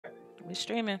We're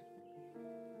streaming.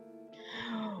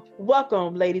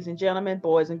 Welcome, ladies and gentlemen,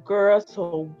 boys and girls, to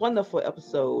a wonderful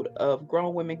episode of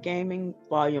Grown Women Gaming,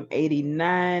 Volume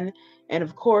 89. And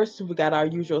of course, we got our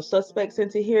usual suspects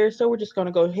into here, so we're just going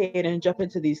to go ahead and jump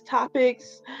into these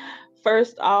topics.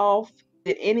 First off,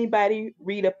 did anybody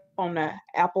read up on the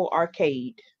Apple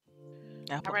Arcade?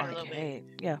 I Apple read a little bit. Arcade.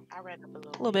 Yeah, I read up a a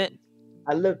little little bit. bit.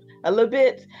 A little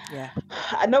bit. Yeah.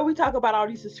 I know we talk about all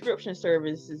these subscription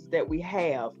services that we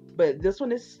have, but this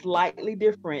one is slightly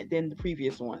different than the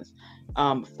previous ones.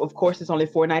 Of course, it's only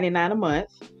 $4.99 a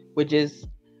month, which is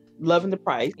loving the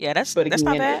price. Yeah, But that's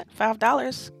not again, bad.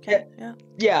 $5. Okay. Yeah.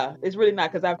 yeah, it's really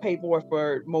not because I've paid more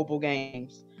for mobile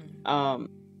games. Mhm.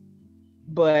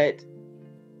 But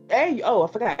hey, oh,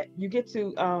 I forgot. You get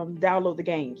to download the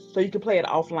games, so you can play it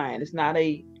offline. It's not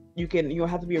a you don't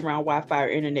have to be around Wi-Fi or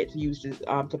internet to use this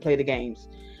to play the games,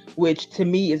 which to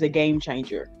me is a game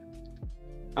changer.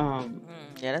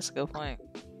 Yeah, that's a good point.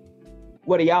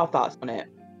 What are y'all thoughts on that?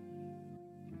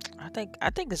 I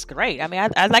think it's great. I mean,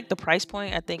 I like the price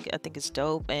point. I think it's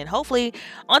dope. And hopefully,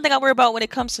 one thing I worry about when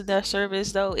it comes to their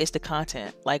service though is the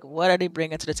content. Like, what are they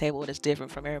bringing to the table that's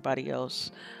different from everybody else?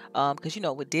 Because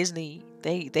with Disney,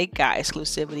 they got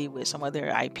exclusivity with some of their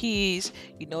IPs.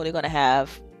 They're gonna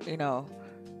have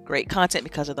great content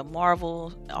because of the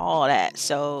Marvel, all that.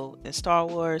 So in Star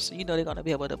Wars, they're gonna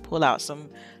be able to pull out some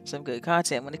good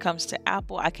content. When it comes to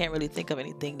Apple, I can't really think of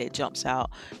anything that jumps out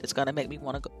that's gonna make me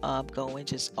want to go and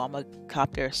just I'm gonna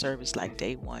cop their service like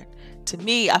day one. To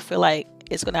me, I feel like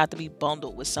it's gonna have to be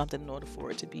bundled with something in order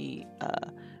for it to be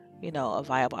a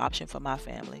viable option for my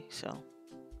family. So.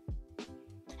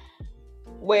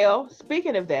 Well,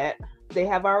 speaking of that, they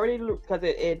have already because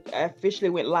it officially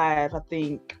went live. I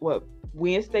think what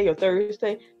Wednesday or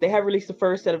Thursday they have released the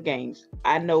first set of games.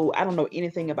 I don't know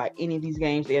anything about any of these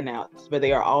games they announced, but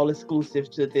they are all exclusive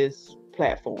to this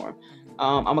platform.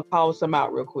 I'm gonna call some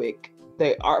out real quick.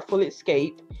 The Artful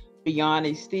Escape, Beyond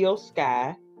a Steel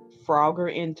Sky,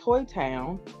 Frogger in Toy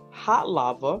Town, Hot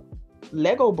Lava,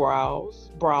 Lego Brawl,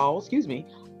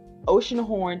 Ocean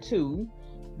Horn 2,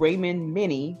 Rayman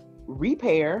Mini,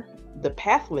 Repair, The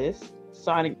Pathless,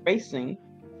 Sonic Racing,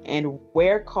 and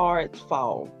Where Cards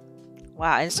Fall.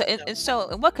 Wow,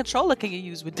 and what controller can you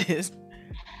use with this?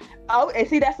 Oh, and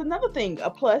see, that's another thing.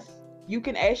 A plus, you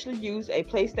can actually use a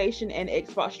PlayStation and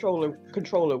Xbox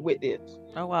controller with this.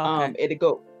 Oh wow, okay. It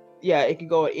can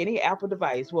go on any Apple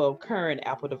device, well, current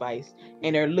Apple device,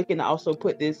 and they're looking to also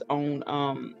put this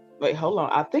on. Wait, hold on.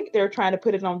 I think they're trying to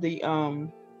put it on the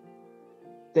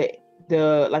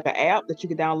like an app that you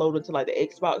can download into like the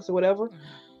Xbox or whatever.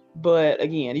 But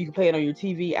again, you can play it on your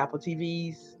TV, Apple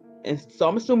TVs, and so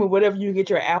I'm assuming whatever you get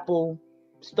your Apple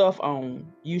stuff on,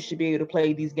 you should be able to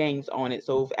play these games on it.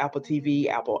 So Apple TV,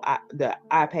 the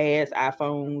iPads,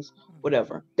 iPhones,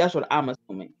 whatever. That's what I'm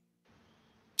assuming.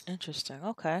 Interesting.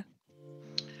 Okay.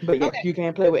 But yes, Okay. you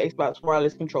can play with Xbox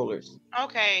wireless controllers.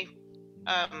 Okay.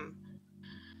 Um,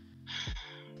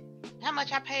 how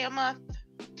much I pay a month?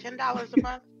 $10 a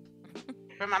month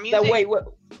for my music. Wait, what?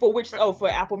 For which? Oh, for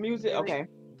Apple Music. Okay.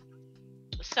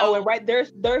 So, and right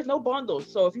there's no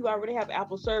bundles. So if you already have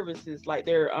Apple services like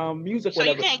their music, so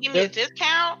whatever, you can't give me a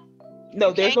discount?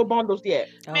 No, there's no bundles yet.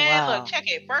 Oh, Man, wow. look, check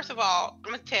it. First of all,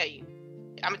 I'm gonna tell you.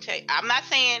 I'm not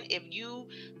saying if you.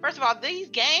 First of all, these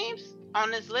games on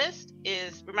this list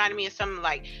is reminding me of some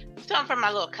for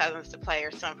my little cousins to play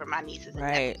or some for my nieces and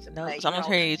Right. nephews to No, play. so I'm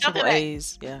hearing you triple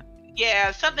A's. Yeah.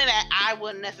 Yeah, something that I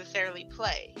wouldn't necessarily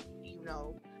play.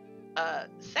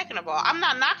 Second of all, I'm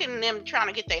not knocking them trying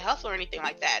to get their hustle or anything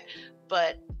like that,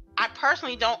 but I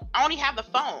personally don't. I only have the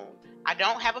phone. I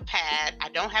don't have a pad. I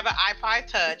don't have an iPod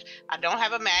Touch. I don't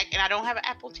have a Mac, and I don't have an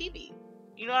Apple TV.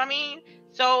 You know what I mean?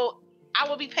 So I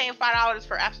will be paying $5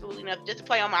 for absolutely nothing just to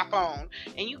play on my phone.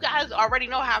 And you guys already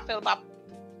know how I feel about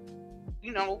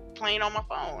playing on my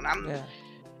phone.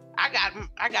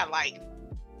 I got like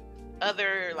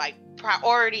other like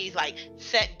priorities, like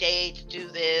set days, do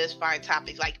this, find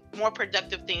topics, like more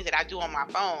productive things that I do on my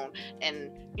phone.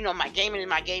 And my gaming is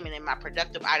my gaming, and my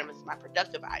productive item is my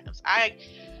productive items. I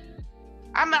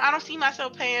don't see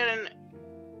myself paying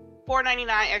 $4.99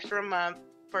 extra a month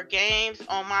for games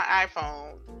on my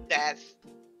iPhone that's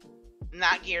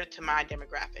not geared to my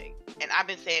demographic. And I've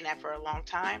been saying that for a long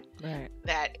time. Right.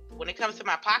 That when it comes to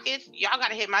my pockets, y'all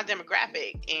gotta hit my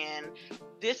demographic. And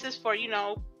this is for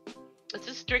this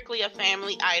is strictly a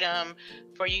family item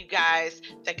for you guys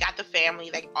that got the family.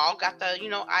 They all got the,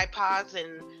 iPods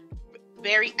and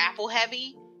very Apple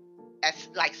heavy. As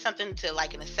like something to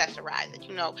like an accessorize it.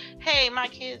 Hey, my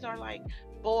kids are like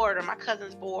bored, or my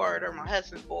cousin's bored, or my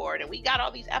husband's bored, and we got all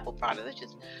these Apple products. Let's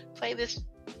just play this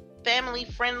family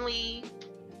friendly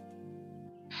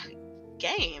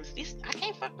games. I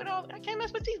can't fuck with I can't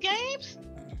mess with these games.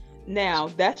 Now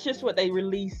that's just what they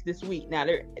released this week. Now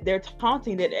they're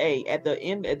taunting that at the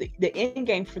end the end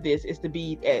game for this is to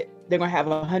be they're gonna have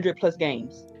 100+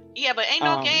 games. Yeah, but ain't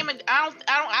no game.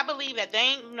 I believe that there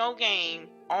ain't no game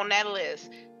on that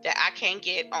list that I can't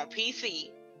get on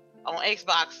PC, on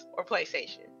Xbox or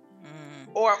PlayStation,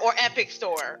 or Epic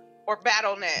Store or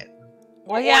BattleNet.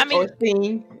 Well, yeah, I mean, or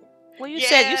Steam. Well, you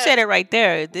said it right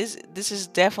there. This is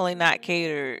definitely not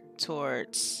catered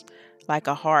towards like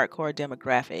a hardcore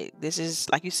demographic. This is,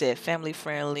 like you said, family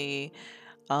friendly.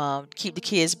 Keep the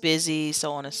kids busy,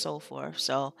 so on and so forth.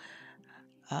 So,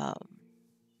 I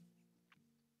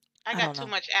got too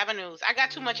much avenues. I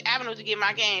got too much avenues to get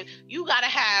my game. You gotta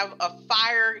have a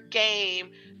fire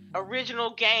game,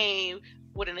 original game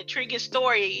with an intriguing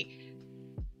story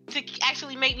to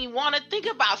actually make me want to think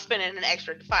about spending an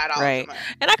extra $5. Right.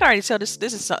 And I can already tell this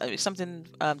is something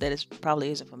that is probably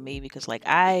isn't for me, because like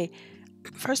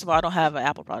first of all, I don't have an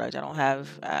Apple product.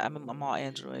 I'm all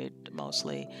Android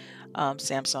mostly,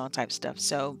 Samsung type stuff.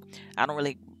 So I don't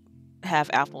really have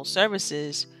Apple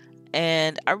services,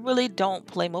 and I really don't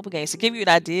play mobile games. To give you an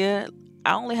idea,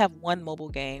 I only have one mobile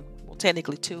game, well,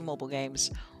 technically 2 mobile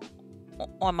games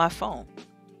on my phone.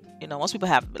 You know, most people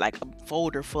have like a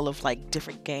folder full of like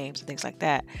different games and things like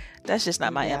that. That's just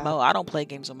not my MO. I don't play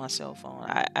games on my cell phone.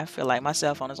 I feel like my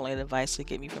cell phone is only a device to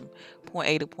get me from point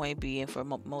A to point B, and for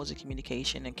modes of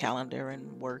communication and calendar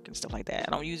and work and stuff like that.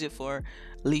 I don't use it for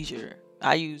leisure.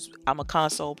 I'm a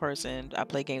console person. I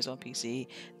play games on PC.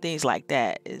 Things like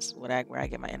that is where I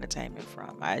get my entertainment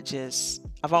from.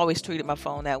 I've always treated my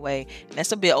phone that way, and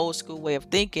that's a bit old school way of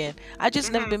thinking. I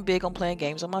just never been big on playing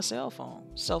games on my cell phone.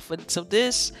 So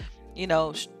this, you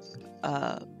know,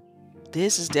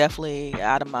 this is definitely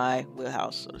out of my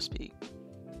wheelhouse, so to speak.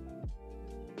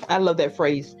 I love that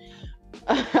phrase.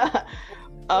 What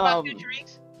about you,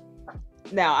 Therese?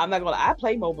 Now, I'm not gonna lie, I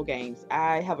play mobile games.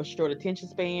 I have a short attention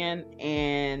span,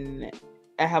 and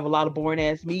I have a lot of boring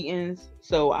ass meetings.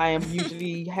 So I am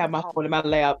usually have my phone in my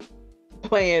lap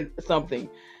playing something.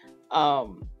 But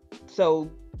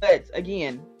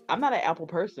again, I'm not an Apple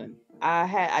person.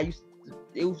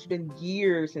 It's been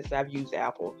years since I've used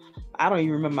Apple. I don't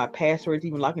even remember my passwords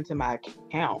even logged into my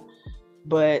account.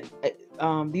 But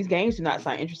these games do not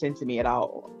sound interesting to me at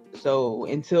all. So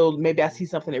until maybe I see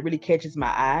something that really catches my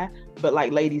eye, but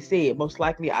like Lady said, most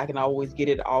likely I can always get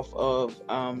it off of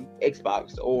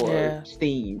Xbox or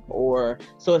Steam,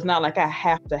 so it's not like I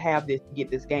have to have this to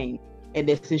get this game, and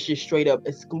this is just straight up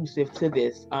exclusive to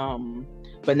this.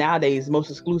 But nowadays, most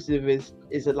exclusive is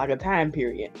like a time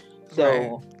period. So.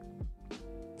 Right.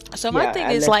 So my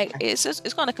thing is like it's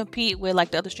going to compete with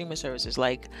like the other streaming services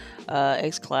like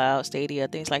xCloud, Stadia,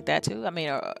 things like that too. I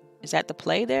mean, is that the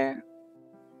play there?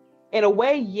 In a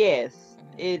way, yes,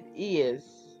 it is,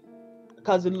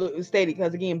 because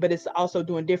again, but it's also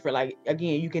doing different. Like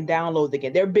again, you can download the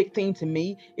game. Their big thing to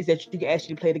me is that you can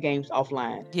actually play the games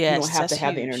offline. Yes, you don't have to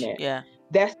have huge. The internet. Yeah,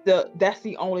 that's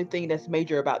the only thing that's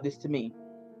major about this to me.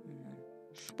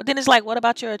 But then it's like, what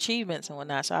about your achievements and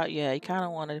whatnot? So you kind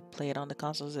of want to play it on the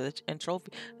consoles and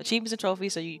achievements and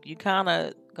trophies. So you kind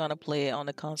of gonna play it on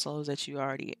the consoles that you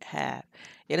already have.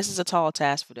 Yeah, this is a tall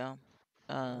task for them.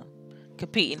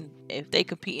 Competing, if they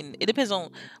competing, it depends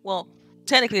on. Well,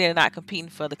 technically they're not competing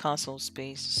for the console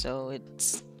space, so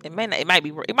it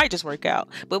might just work out.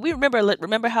 But we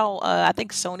remember how I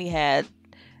think Sony had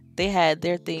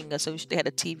their thing, so they had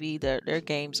a TV, their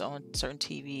games on certain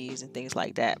TVs and things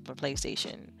like that for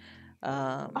PlayStation.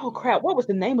 Oh crap! What was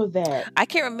the name of that? I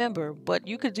can't remember, but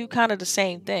you could do kind of the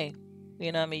same thing.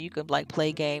 You know what I mean? You could like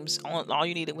play games on. All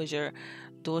you needed was your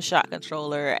DualShock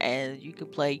controller, and you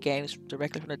could play games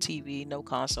directly from the TV, no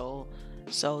console.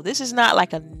 So this is not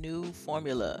like a new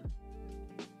formula.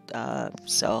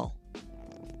 So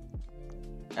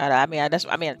I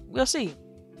mean, we'll see.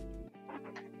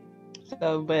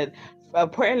 So, but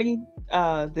apparently,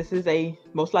 this is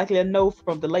most likely a no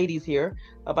from the ladies here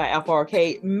about Apple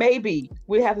Arcade. Maybe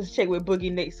we have to check with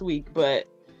Boogie next week, but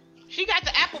she got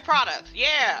the Apple products.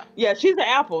 Yeah, she's an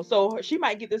Apple, so she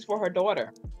might get this for her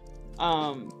daughter.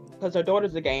 Because her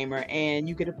daughter's a gamer, and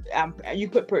you could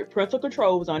put parental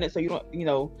controls on it, so you don't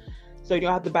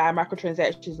have to buy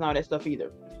microtransactions and all that stuff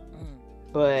either.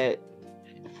 But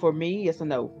for me, it's a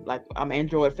no. Like, I'm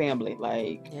Android family.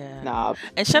 Like, nah.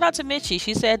 And shout out to Mitchie.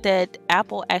 She said that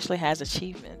Apple actually has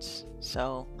achievements.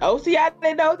 So. Oh, see, I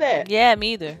didn't know that. Yeah,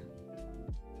 me either.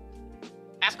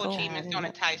 Apple achievements don't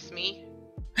entice me.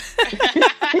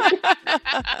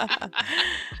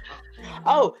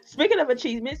 Oh, speaking of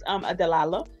achievements,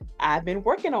 Delilah, I've been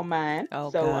working on mine.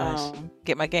 Oh So gosh,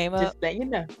 get my game up. just let you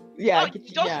know. Yeah, Oh, get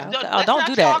you, don't, yeah. don't, Oh, let's don't not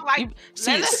do that. talk like, You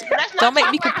see, let's don't not make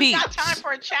talk me like we compete. got time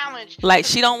for a challenge. Like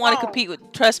she don't want to No. compete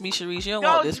with. Trust me, Sharice, you don't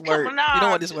No, want this come work. on, You don't nah.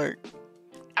 want this work.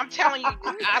 I'm telling you,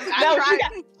 I No, tried.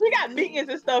 she got meetings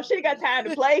and stuff. She ain't got time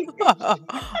to play.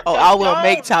 Oh, I will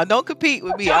make Don't. time. Don't compete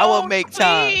with me. I will Don't, make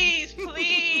time. please.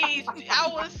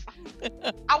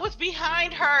 I was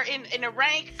behind her in the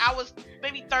rank. I was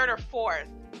maybe third or fourth.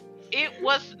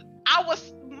 I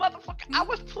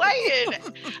was playing.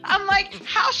 I'm like,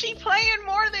 how's she playing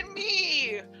more than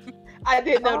me? I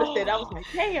didn't notice that. I was like,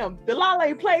 damn, Delilah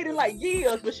ain't played in like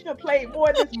years, but she done played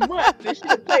more this month than she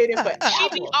done played in forever. She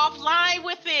be offline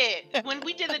with it. When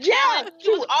we did the Yeah, challenge,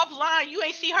 she she was offline. You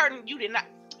ain't see her, and you did not.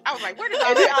 I was like, where did all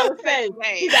And then that all of a sudden,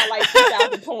 she got like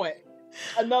 3,000 points.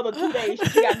 Another 2 days,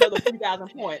 she got another 3,000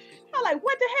 points. I'm like,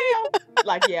 what the hell?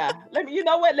 Like, yeah, you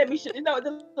know what?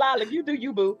 Delilah, you do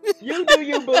you, boo. You do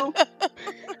you, boo.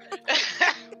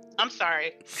 I'm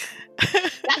sorry.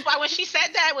 That's why when she said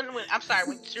that, when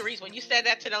Sharice, when you said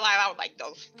that to Delilah, I was like,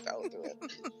 don't do it.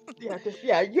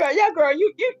 Yeah, girl,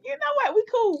 you know what? We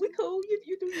cool.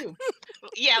 You do you.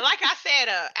 Yeah, like I said,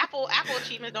 Apple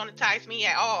achievements don't entice me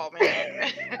at all,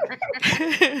 man.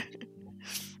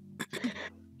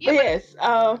 But yes.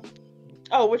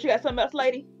 Oh, what you got? Something else,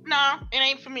 lady? No, it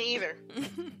ain't for me either.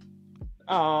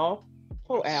 Oh,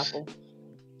 poor Apple.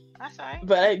 That's all right.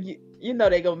 But you know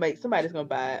somebody's gonna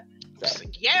buy it. So.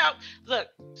 Yeah, look,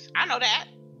 I know that,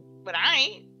 but I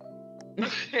ain't.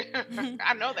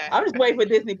 I know that. I'm just waiting for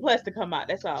Disney Plus to come out.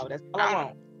 That's all. That's all I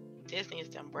want. Disney is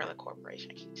the umbrella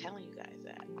corporation. I keep telling you guys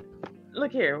that.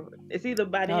 Look here, it's either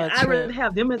by then. Oh, I rather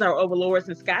have them as our overlords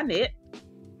than Skynet.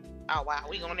 Oh wow,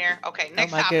 we going there? Okay,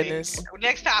 next Oh my topic. goodness.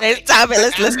 Next topic. Next topic.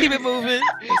 Let's keep it moving.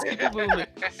 Let's keep it moving.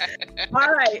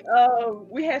 All right.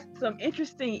 We had some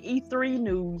interesting E3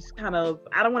 news. Kind of,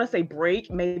 I don't want to say break,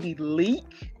 maybe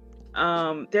leak.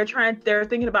 They're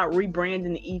thinking about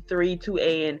rebranding the E3 to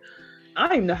I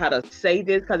don't even know how to say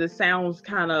this because it sounds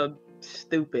kind of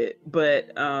stupid,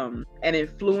 but an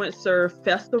influencer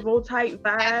festival type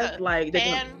vibe, like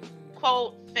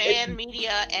fan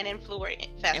media and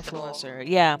influencer.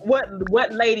 Yeah.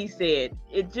 What lady said,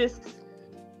 it just,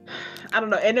 I don't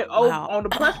know. And on the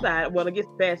plus side, well, it gets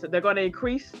bad. So they're going to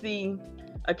increase the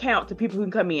account to people who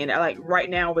can come in. Like right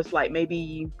now, it's like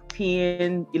maybe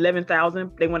 10,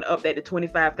 11,000. They want to up that to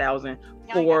 25,000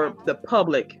 for the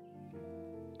public.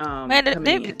 Man, they're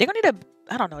gonna need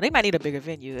I don't know. They might need a bigger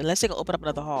venue unless they can open up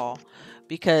another hall,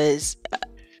 because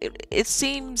it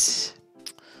seems.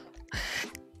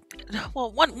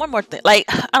 Well, one more thing. Like,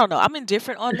 I don't know. I'm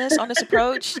indifferent on this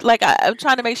approach. Like, I'm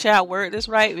trying to make sure I word this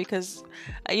right because,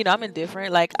 I'm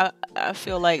indifferent. Like, I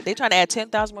feel like they're trying to add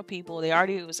 10,000 more people. They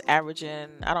already was averaging.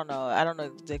 I don't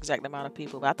know the exact amount of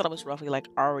people, but I thought it was roughly like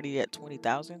already at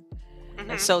 20,000.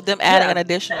 And so them adding an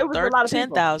additional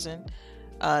 10,000.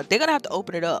 They're gonna have to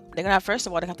open it up. They're gonna have, first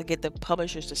of all, they have to get the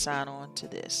publishers to sign on to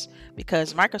this,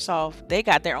 because Microsoft, they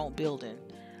got their own building,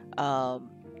 and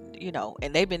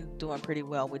they've been doing pretty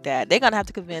well with that. They're gonna have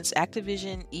to convince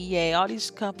Activision, EA, all these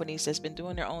companies that's been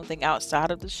doing their own thing outside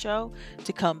of the show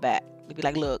to come back. To be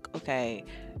like, look, okay,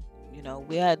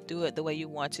 we had to do it the way you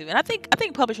want to. And I think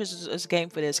publishers is game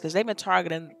for this, because they've been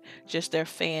targeting just their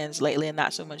fans lately and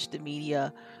not so much the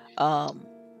media.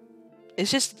 It's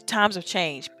just times have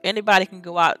changed. Anybody can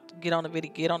go out, get on a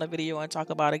video and talk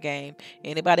about a game.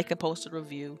 Anybody can post a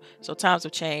review. So times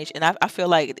have changed, and I feel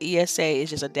like the ESA is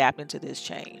just adapting to this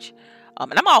change.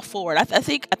 And I'm all for it. I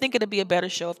think it'd be a better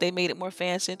show if they made it more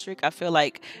fan centric. I feel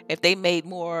like if they made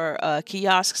more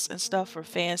kiosks and stuff for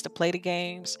fans to play the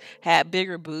games, had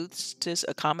bigger booths to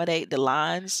accommodate the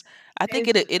lines, I think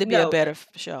it'd be a better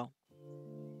show.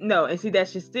 No, and see,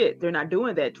 that's just it. They're not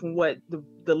doing that. From what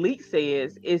the leak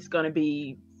says, it's going to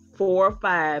be 4 or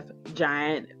 5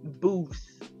 giant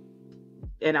booths.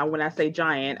 And when I say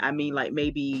giant, I mean like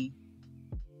maybe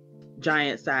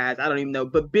giant size. I don't even know,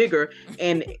 but bigger.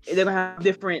 And they're going to have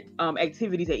different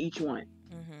activities at each one.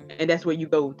 Mm-hmm. And that's where you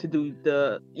go to do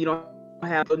the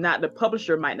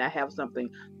publisher might not have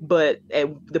something, but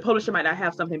the publisher might not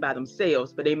have something by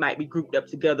themselves, but they might be grouped up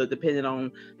together depending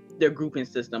on their grouping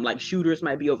system. Like shooters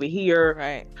might be over here,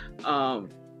 right?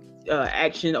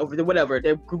 Action over there, whatever.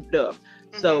 They're grouped up.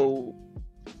 Mm-hmm. So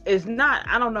it's not,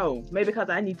 I don't know, maybe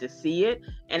because I need to see it,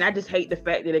 and I just hate the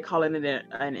fact that they're calling it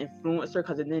an influencer,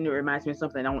 because then it reminds me of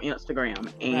something on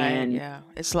Instagram. And yeah,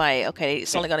 it's like, okay,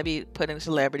 it's only going to be putting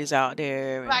celebrities out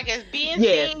there. Like, it's being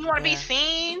seen. You want to be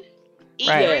seen.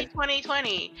 E3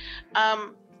 2020.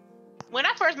 When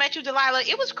I first met you, Delilah,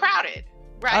 it was crowded.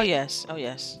 right? Oh yes, oh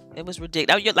yes. It was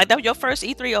ridiculous. Like that was your first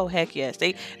E3. Oh heck yes.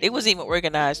 They wasn't even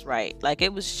organized right. Like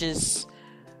it was just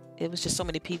so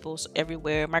many people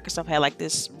everywhere. Microsoft had like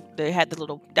this. They had the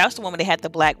little. That was the one when they had the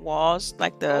black walls,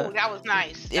 like the. Oh, that was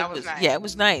nice. It was yeah, it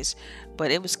was nice,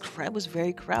 but it was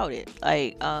very crowded.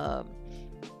 Like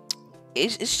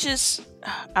it's just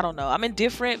I don't know. I'm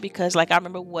indifferent because like I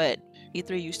remember what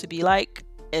E3 used to be like,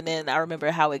 and then I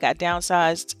remember how it got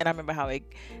downsized, and I remember how it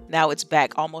now it's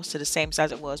back almost to the same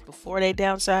size it was before they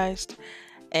downsized,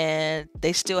 and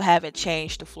they still haven't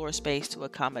changed the floor space to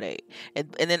accommodate.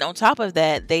 And then on top of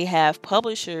that, they have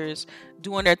publishers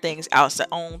doing their things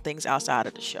outside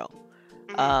of the show.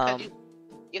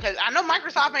 Because I know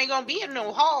Microsoft ain't gonna be in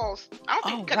no halls. I don't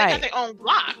think because they got their own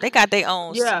block. They got their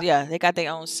own. Yeah, they got their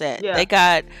own set. Yeah. They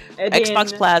got And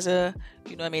Xbox then- Plaza.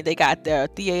 You know what I mean? They got their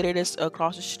theater that's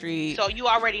across the street. So you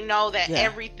already know that Yeah.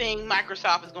 everything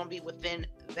Microsoft is gonna be within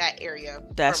that area.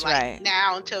 That's from, like, right.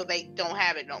 Now until they don't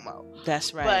have it no more.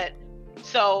 That's right. But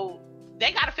so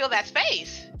they got to fill that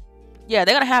space. Yeah,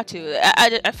 they're gonna have to.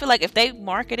 I feel like if they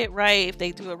market it right, if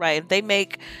they do it right, if they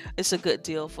make it's a good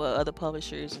deal for other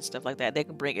publishers and stuff like that, they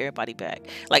can bring everybody back.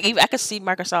 Like even I could see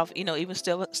Microsoft, you know, even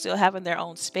still having their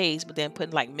own space, but then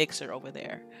putting like Mixer over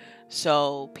there,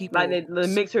 so people like the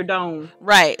Mixer Dome.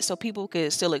 right, so people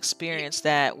could still experience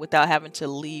that without having to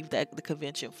leave the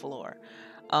convention floor.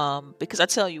 Because I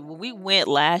tell you, when we went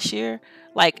last year,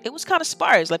 like it was kind of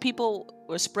sparse. Like people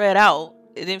were spread out.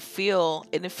 It didn't feel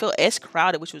as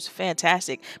crowded, which was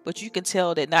fantastic. But you can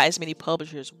tell that not as many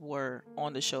publishers were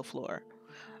on the show floor.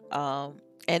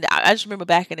 And I just remember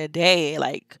back in the day,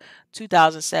 like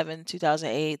 2007,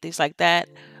 2008, things like that.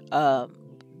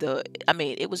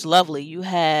 It was lovely. You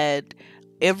had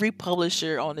every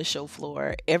publisher on the show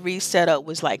floor. Every setup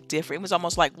was like different. It was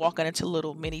almost like walking into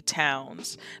little mini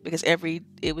towns because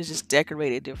it was just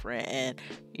decorated different, and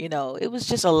you know, it was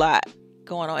just a lot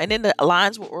going on. And then the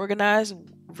lines were organized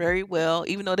very well,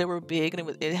 even though they were big and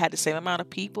it had the same amount of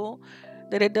people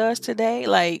that it does today.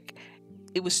 Like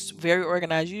it was very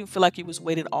organized. You didn't feel like you was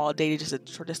waiting all day just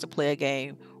to play a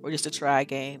game or just to try a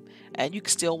game, and you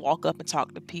could still walk up and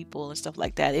talk to people and stuff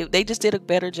like that. They just did a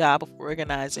better job of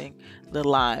organizing the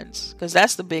lines, because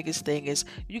that's the biggest thing is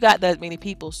you got that many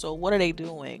people, so what are they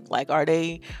doing? Like are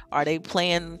they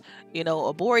playing, you know,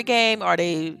 a board game? Are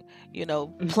they, you know,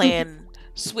 playing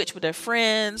Switch with their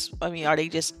friends? I mean, are they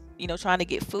just, you know, trying to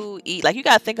get food, eat? Like you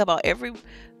got to think about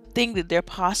everything that they're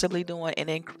possibly doing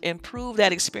and improve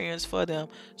that experience for them,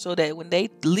 so that when they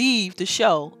leave the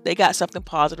show, they got something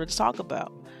positive to talk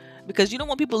about. Because you don't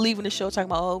want people leaving the show talking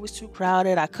about, oh, it was too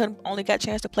crowded, I only got a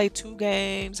chance to play 2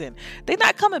 games, and they're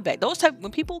not coming back.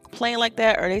 When people complain like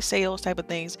that or they say those type of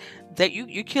things, that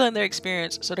you're killing their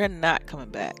experience, so they're not coming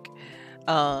back.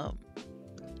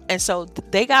 And so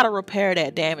they got to repair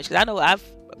that damage. Because I know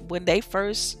when they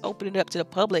first opened it up to the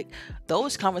public,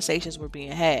 those conversations were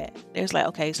being had. It's like,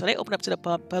 okay, so they open up to the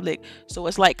public, so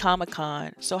it's like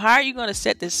Comic-Con. So how are you going to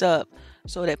set this up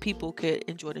so that people could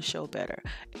enjoy the show better?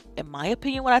 In my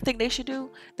opinion, what I think they should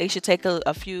do, they should take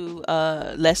a few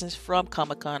lessons from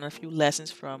Comic-Con and a few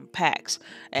lessons from PAX,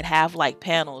 and have like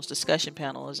discussion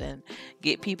panels, and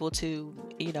get people to,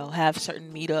 you know, have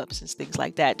certain meetups and things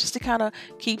like that, just to kind of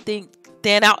keep things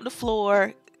thin out the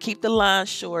floor, keep the lines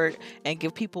short, and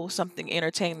give people something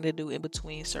entertaining to do in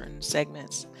between certain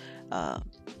segments.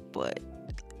 But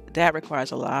that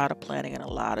requires a lot of planning and a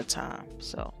lot of time.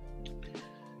 So,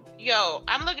 yo,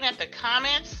 I'm looking at the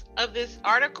comments of this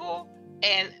article,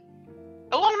 and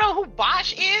I don't know who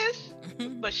Bosch is,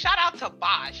 but shout out to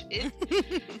Bosch.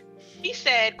 He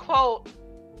said, quote,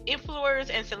 influencers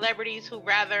and celebrities who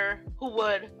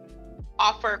would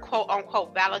offer quote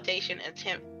unquote validation,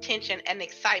 attention, and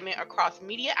excitement across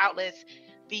media outlets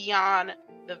beyond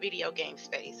the video game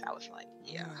space. I was like,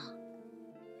 yeah.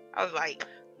 I was like,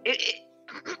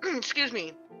 excuse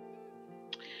me.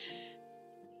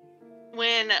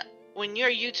 When you're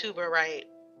a YouTuber, right?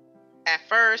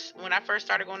 When I first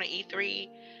started going to E3,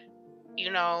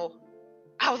 you know,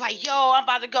 I was like, yo, I'm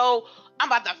about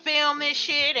to film this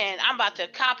shit, and I'm about to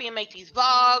copy and make these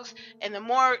vlogs. And the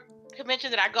more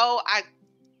conventions that I go, I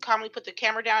commonly put the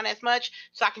camera down as much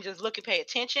so I can just look and pay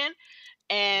attention.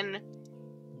 And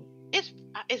it's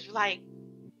like,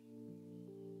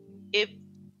 if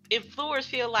influencers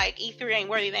feel like E3 ain't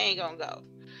worthy, they ain't gonna go.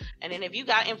 And then if you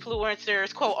got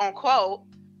influencers, quote unquote,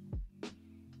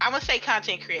 I'm gonna say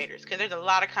content creators, because there's a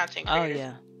lot of content creators. Oh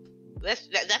yeah. That's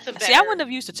a better. See, I wouldn't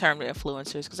have used the term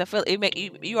influencers, because I feel it make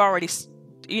you already,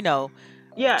 you know,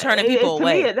 turning people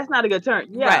away. To me, that's not a good term.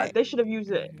 Yeah, Right. They should have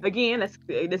used it again.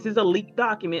 This is a leaked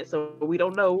document, so we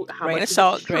don't know how Grain much of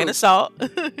salt, is grain true. of salt.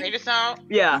 Great song.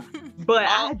 Yeah, But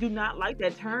all I do not like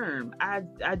that term. I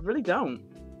really don't.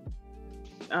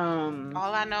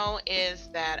 all I know is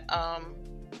that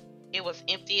it was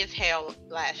empty as hell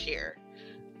last year.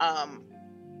 At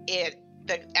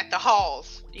the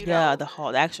halls, Yeah, the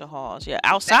hall, the actual halls. Yeah,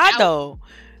 outside though.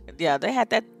 Yeah, they had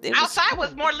that. Outside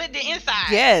was more lit than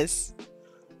inside. Yes.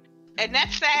 And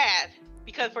that's sad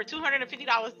because for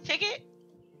 $250 a ticket,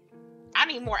 I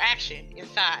need more action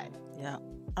inside. Yeah.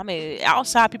 I mean,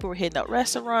 outside people were hitting up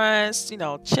restaurants,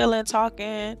 chilling,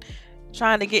 talking,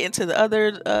 trying to get into the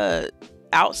other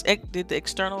the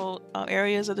external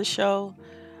areas of the show.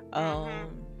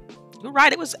 You're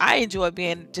right. I enjoyed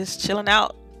being just chilling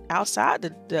out outside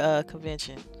the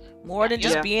convention more than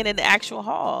just being in the actual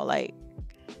hall. Like,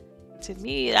 to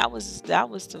me, that was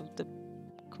the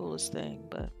coolest thing.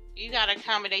 But you gotta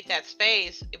accommodate that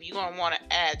space if you're gonna want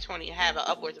to have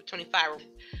upwards of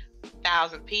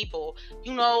 25,000 people,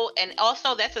 and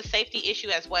also that's a safety issue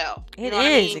as well. It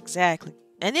is, exactly.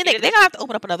 And then they're gonna have to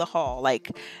open up another hall,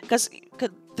 like, because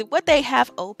what they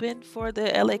have open for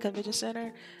the LA Convention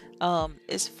Center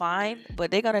is fine,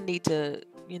 but they're gonna need to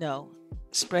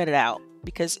spread it out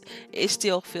because it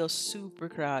still feels super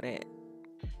crowded.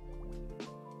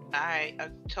 I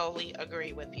totally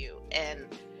agree with you, and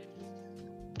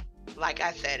like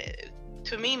I said,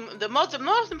 to me, the most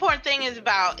important thing is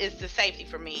the safety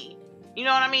for me. You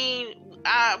know what I mean?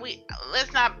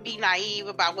 Let's not be naive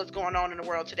about what's going on in the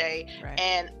world today. Right.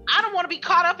 And I don't want to be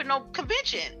caught up in no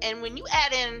convention. And when you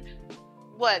add in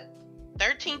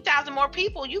 13,000 more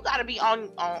people, you got to be on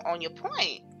your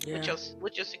point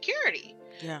with your security.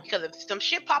 Yeah. Because if some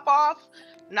shit pop off,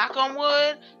 knock on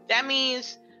wood, that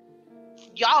means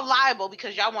y'all liable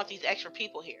because y'all want these extra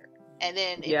people here. And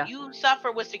then if you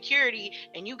suffer with security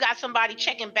and you got somebody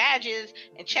checking badges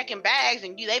and checking bags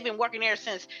and they've been working there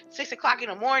since 6:00 in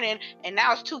the morning and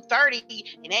now it's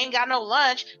 2:30 and they ain't got no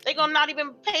lunch, they gonna not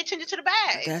even pay attention to the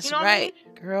bags. That's right. I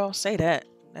mean? Girl, say that.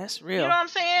 That's real. You know what I'm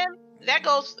saying? That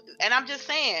goes, and I'm just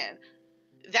saying,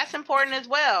 that's important as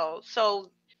well.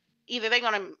 So either they're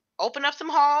gonna open up some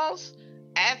halls,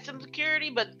 add some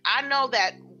security, but I know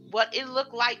that what it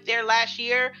looked like there last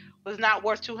year was not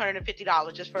worth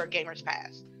 $250 just for a gamer's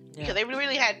pass, because they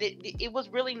really it was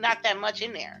really not that much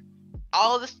in there.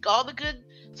 All the good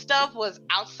stuff was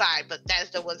outside.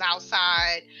 Bethesda was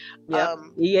outside.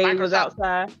 EA was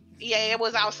outside. EA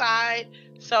was outside.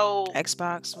 So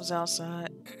Xbox was outside.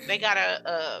 They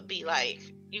gotta be like,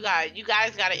 you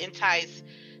guys gotta entice.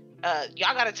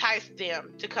 Y'all gotta entice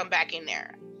them to come back in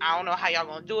there. I don't know how y'all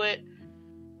gonna do it,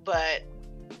 but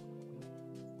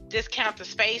discount the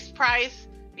space price,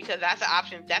 because that's an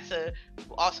option. That's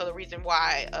also the reason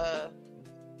why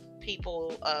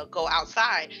people go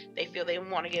outside. They feel they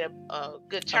want to get a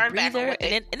good turn back.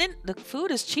 And then the food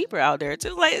is cheaper out there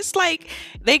too. Like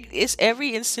it's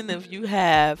every incentive you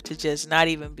have to just not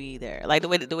even be there. Like the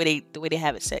way they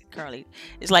have it set currently,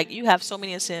 it's like you have so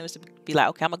many incentives to be like,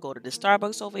 okay, I'm gonna go to the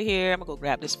Starbucks over here. I'm gonna go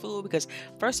grab this food because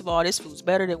first of all, this food's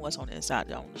better than what's on the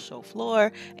inside on the show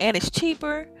floor, and it's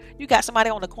cheaper. You got somebody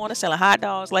on the corner selling hot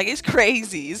dogs. Like, it's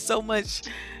crazy. It's so much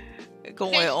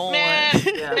going on. Man,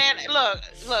 look.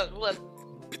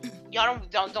 Y'all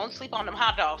don't sleep on them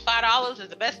hot dogs. $5 is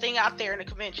the best thing out there in the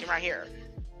convention right here.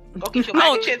 Go get your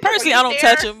mac and cheese. Personally, I don't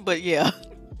touch them, but yeah,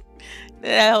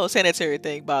 that whole sanitary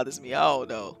thing bothers me. I don't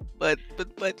know, but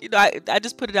I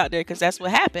just put it out there because that's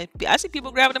what happened. I see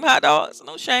people grabbing them hot dogs.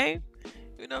 No shame.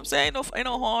 You know what I'm saying? Ain't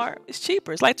no harm. It's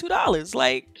cheaper. It's like $2.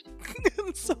 Like,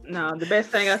 no, the best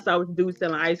thing I saw was dude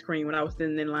selling ice cream when I was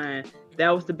sitting in line.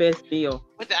 That was the best deal.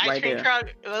 With the ice cream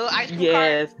truck, little ice cream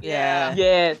yes, cart. Yeah.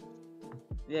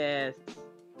 Yes.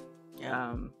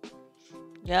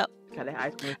 Yep. Got that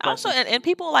ice cream. Also, and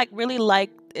people really like.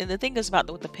 And the thing is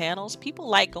about with the panels, people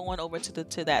like going over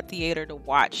to that theater to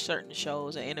watch certain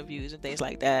shows and interviews and things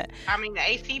like that. I mean, the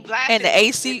AC blasted. And the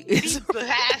AC is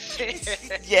blasted.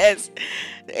 Yes,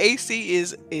 the AC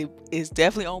is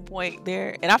definitely on point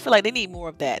there, and I feel like they need more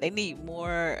of that. They need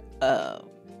more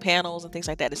panels and things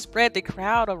like that to spread the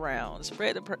crowd around,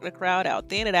 spread the crowd out,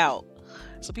 thin it out,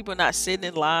 so people are not sitting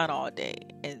in line all day.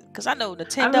 And because I know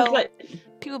Nintendo,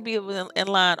 people be in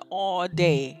line all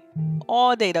day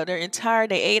though, their entire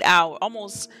day, 8 hours,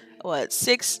 almost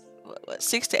 6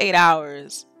 to 8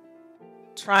 hours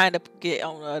trying to get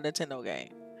on a Nintendo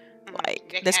game.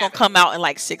 Like, that's gonna come out in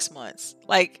like 6 months.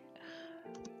 Like,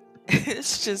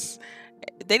 it's just,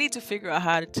 they need to figure out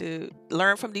how to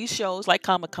learn from these shows like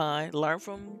Comic-Con, learn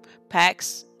from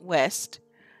PAX West,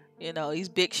 these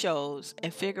big shows,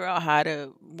 and figure out how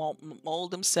to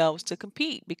mold themselves to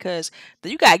compete, because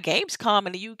you got Gamescom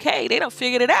in the UK. They done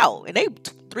figured it out, and they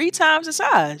 3 times the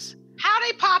size. how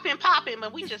they popping,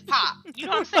 but we just pop. You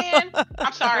know what I'm saying?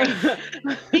 I'm sorry.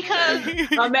 Because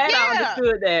I'm mad I yeah,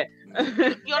 understood that.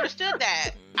 you understood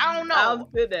that. I don't I know.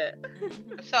 understood that.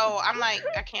 So I'm like,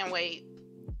 I can't wait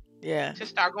Yeah. to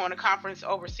start going to conference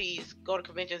overseas, go to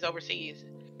conventions overseas.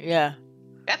 Yeah.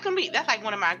 That's like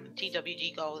one of my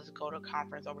TWG goals, is go to a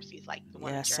conference overseas, like the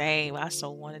one Yeah, in Germany. same. I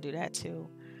so want to do that too.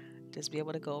 Just be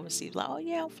able to go overseas. Like, oh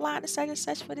yeah, I'm flying to such and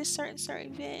such for this certain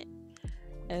event.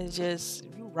 And it's just,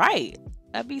 you're right.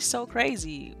 That'd be so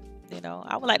crazy. You know,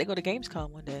 I would like to go to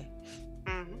Gamescom one day.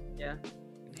 Mm-hmm. Yeah.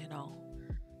 You know,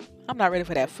 I'm not ready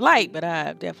for that flight, but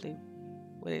I definitely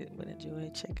would enjoy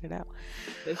checking it out.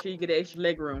 Make sure you get the extra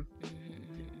leg room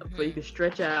Mm-hmm. so you can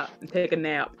stretch out and take a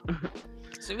nap.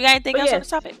 So we got anything else on the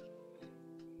topic?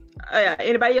 Yeah.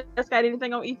 Anybody else got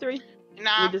anything on E3?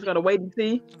 Nah, We're just gonna wait and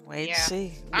see. Wait Yeah. to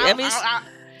see. I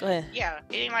Go ahead. Yeah,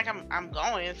 it ain't like I'm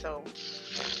going, so.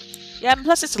 Yeah, and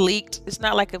plus it's leaked. It's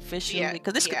not like official, Yeah,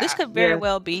 because this yeah. could very Yeah.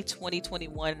 well be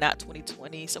 2021, not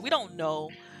 2020. So we don't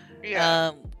know.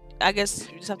 Yeah. I guess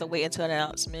you just have to wait until an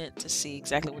announcement to see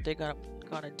exactly what they're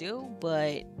gonna do.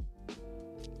 But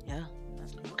yeah.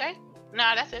 Okay.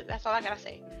 Nah, that's it. That's all I gotta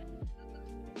say.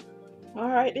 All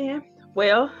right then.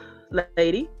 Well,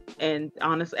 lady, and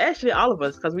honestly, actually all of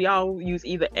us, because we all use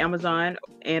either Amazon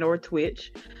and or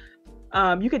Twitch.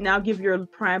 You can now give your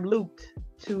Prime loot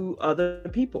to other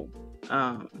people.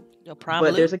 Your Prime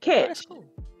But loot? there's a Oh, catch. that's cool.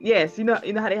 Yes, you know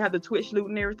how they have the Twitch loot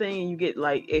and everything, and you get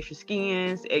like extra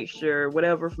skins, extra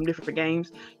whatever from different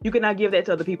games. You can now give that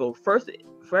to other people. First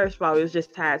of all, it's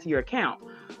just tied to your account,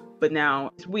 but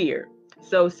now it's weird.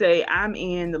 So say I'm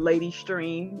in the lady's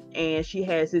stream and she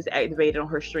has this activated on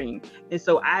her stream, and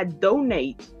so I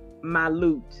donate my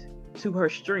loot to her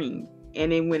stream,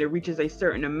 and then when it reaches a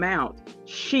certain amount,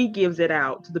 she gives it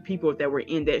out to the people that were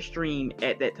in that stream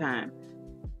at that time.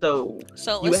 So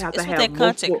you it's have to with have their content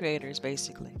multiple- creators,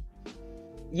 basically.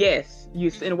 Yes,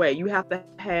 in a way you have to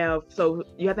have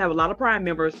a lot of Prime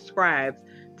members subscribe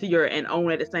to your and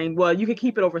own at the same. Well, you can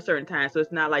keep it over a certain time, so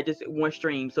it's not like just one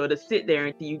stream. So it'll sit there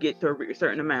until you get to a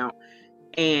certain amount,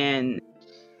 and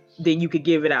then you could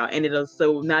give it out. And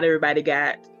so not everybody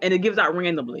got, and it gives out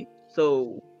randomly.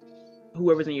 So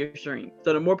whoever's in your stream.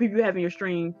 So the more people you have in your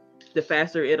stream, the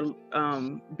faster it'll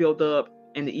build up,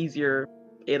 and the easier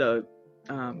it'll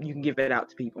you can give it out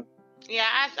to people. Yeah,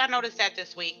 I noticed that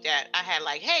this week, that I had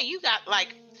like, hey, you got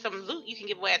like some loot you can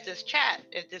give away at this chat,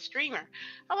 at this streamer.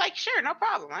 I'm like, sure, no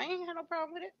problem. I ain't had no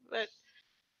problem with it. But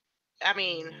I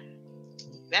mean,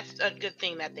 that's a good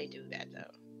thing that they do that,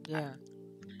 though. Yeah.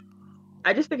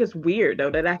 I just think it's weird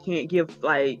though that I can't give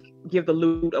the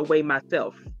loot away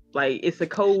myself. Like, it's a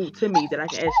code to me that I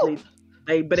can actually,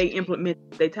 but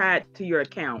they tie it to your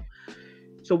account.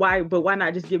 So why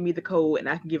not just give me the code and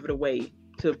I can give it away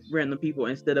to random people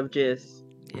instead of just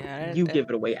give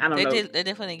it away? I don't know. They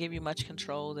definitely give you much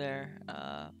control there.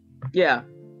 Yeah.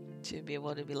 To be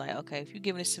able to be like, okay, if you're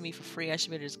giving this to me for free, I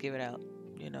should be able to just give it out.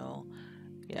 You know.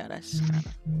 Yeah, that's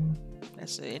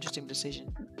an interesting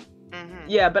decision. Mm-hmm.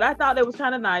 Yeah, but I thought it was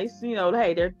kind of nice. You know,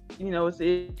 hey, they're in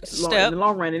the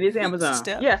long run, it is Amazon.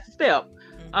 Step. Yeah, it's a step.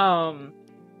 Mm-hmm.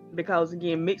 Because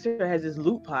again, Mixer has this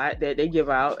loot pot that they give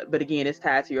out, but again, it's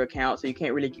tied to your account, so you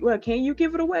can't really. Well, can you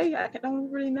give it away? I don't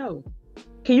really know.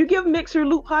 Can you give Mixer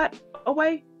loot pot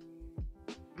away?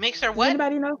 Mixer what? Does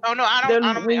anybody know? Oh no, I ain't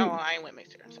with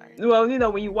Mixer. I'm sorry. Well,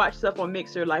 when you watch stuff on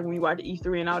Mixer, like when you watch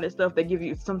E3 and all that stuff, they give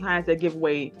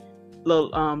away little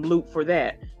loot for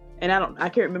that. And I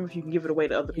can't remember if you can give it away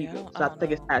to other people. So I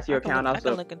think it's tied to your account also. I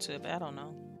can look into it, but I don't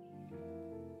know.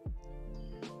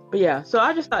 But yeah, so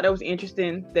I just thought that was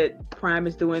interesting that Prime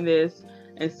is doing this,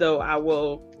 and so I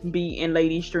will be in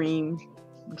Lady Stream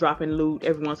dropping loot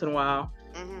every once in a while.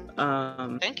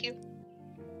 Mm-hmm. Thank you.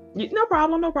 No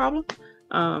problem. No,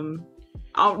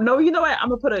 you know what? I'm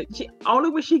gonna put only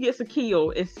when she gets a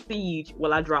kill in Siege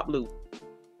will I drop loot.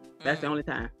 That's the only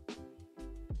time.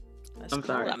 That's I'm cool.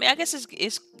 sorry. I mean, I guess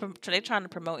they're trying to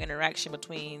promote interaction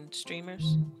between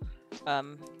streamers,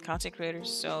 content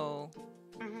creators. So,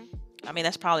 I mean,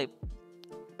 that's probably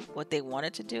what they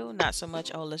wanted to do. Not so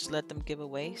much, oh, let's let them give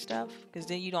away stuff, because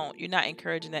then you're not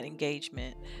encouraging that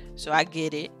engagement. So I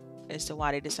get it as to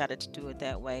why they decided to do it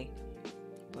that way.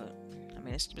 But I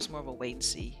mean, it's just more of a wait and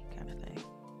see kind of thing.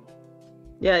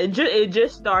 Yeah, it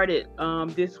just started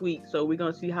this week, so we're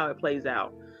gonna see how it plays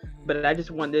out. But I just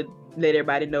wanted to let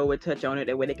everybody know and touch on it,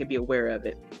 that way they can be aware of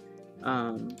it.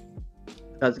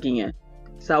 Because again,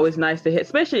 so it's nice to hit,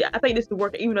 especially I think this will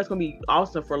work, even though it's gonna be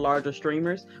awesome for larger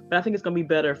streamers, but I think it's gonna be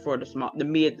better for the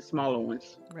smaller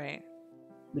ones. Right.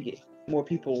 We get more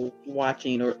people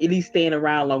watching, or at least staying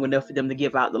around long enough for them to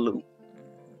give out the loot.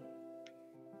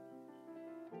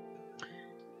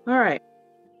 All right.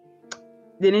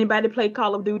 Did anybody play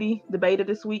Call of Duty the beta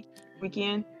this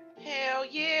weekend? Hell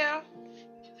yeah.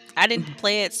 I didn't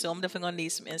play it, so I'm definitely gonna need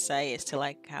some insight as to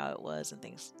like how it was and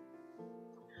things.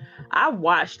 I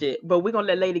watched it, but we're gonna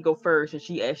let Lady go first, and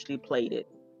she actually played it.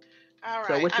 All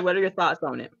So, right. what are your thoughts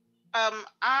on it?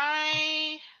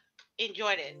 I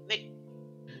enjoyed it.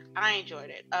 I enjoyed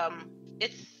it.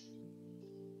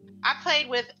 I played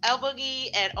with El Boogie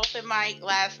and Open Mic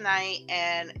last night,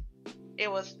 and it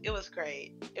was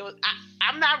great.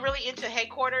 I'm not really into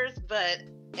headquarters, but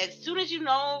as soon as you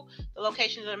know the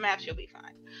locations of the maps, you'll be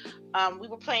fine. We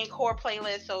were playing core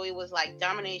playlists, so it was like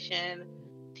domination,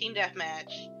 team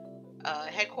deathmatch,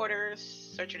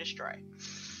 headquarters, search or destroy.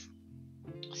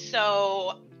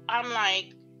 So I'm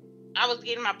like, I was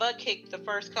getting my butt kicked the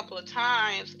first couple of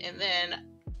times, and then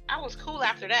I was cool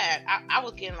after that. I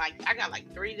was getting like, I got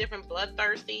like 3 different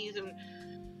bloodthirsties, and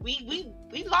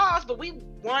we lost, but we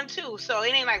won too. So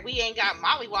it ain't like we ain't got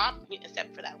mollywop,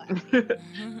 except for that last.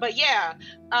 But yeah,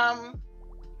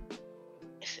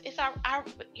 it's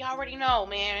you already know,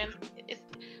 man.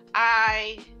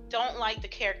 I don't like the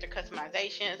character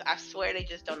customizations. I swear they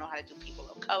just don't know how to do people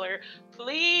of color.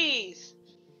 Please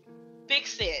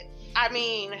fix it. I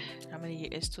mean, how many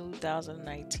years? It's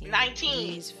 2019. 19.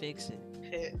 Please fix it.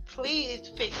 Please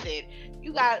fix it.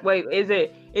 You got. Wait, is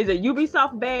it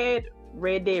Ubisoft bad,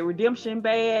 Red Dead Redemption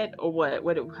bad, or what?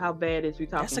 How bad is we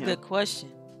talking? That's a good question.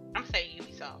 I'm saying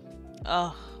Ubisoft.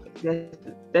 Oh,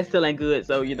 that still ain't good.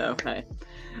 So you know, hey.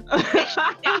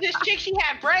 It was this chick. She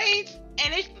had braids,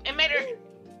 and it made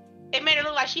her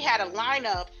look like she had a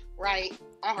lineup right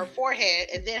on her forehead,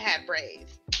 and then had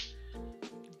braids.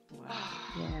 wow.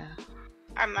 Yeah.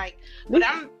 I'm like, but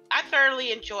I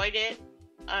thoroughly enjoyed it.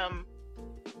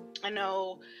 I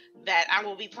know that I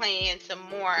will be playing some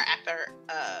more after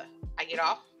I get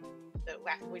off.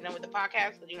 After we know with the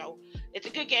podcast, but you know, it's a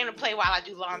good game to play while I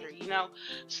do laundry. You know,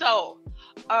 so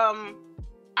I'm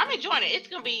enjoying it. It's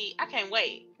gonna be. I can't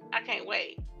wait.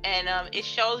 And it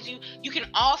shows you. You can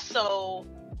also.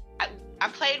 I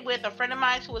played with a friend of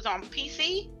mine who was on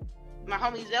PC. My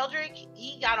homie Zeldrick,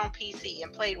 he got on PC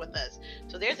and played with us.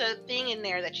 So there's a thing in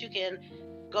there that you can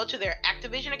go to their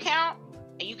Activision account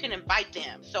and you can invite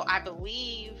them. So I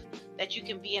believe that you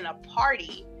can be in a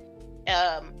party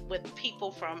with people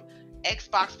from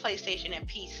Xbox, PlayStation, and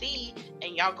PC,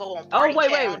 and y'all go on party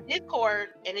chat on Discord,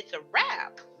 and it's a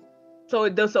wrap. So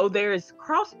there is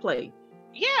crossplay.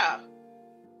 Yeah.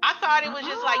 I thought it was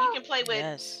just like you can play with.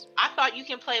 Yes. I thought you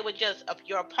can play with just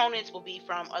your opponents will be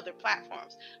from other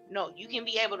platforms. No, you can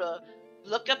be able to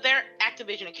look up their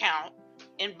Activision account,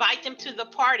 invite them to the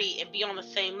party, and be on the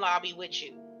same lobby with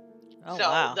you. Oh, so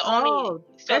wow.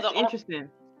 That's interesting.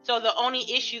 So the only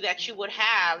issue that you would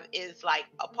have is like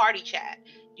a party chat.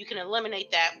 You can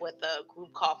eliminate that with a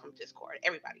group call from Discord.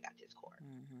 Everybody got Discord.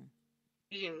 Mm-hmm.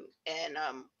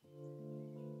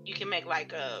 You can make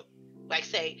like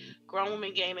say Grown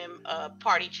Woman Gaming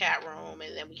party chat room,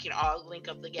 and then we can all link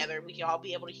up together. We can all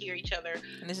be able to hear each other.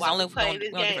 And this is only on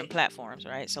different platforms,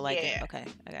 right? So like, yeah. Okay,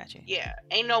 I got you. Yeah,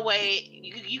 ain't no way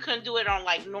you couldn't do it on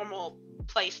like normal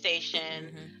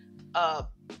PlayStation,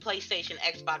 PlayStation,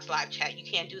 Xbox Live chat. You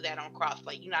can't do that on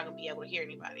crossplay. You're not gonna be able to hear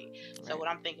anybody. Right. So what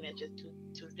I'm thinking is just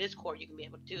to Discord, you can be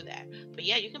able to do that. But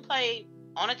yeah, you can play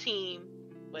on a team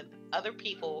with other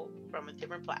people from a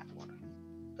different platform.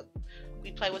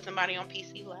 We played with somebody on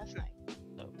PC last night.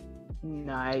 So.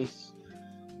 Nice.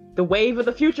 The wave of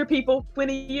the future, people.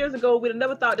 20 years ago, we'd have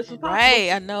never thought this was possible.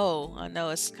 Right, I know.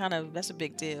 It's that's a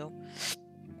big deal.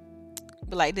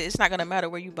 But like, it's not gonna matter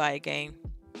where you buy a game,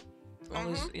 as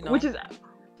long as you know. Which is,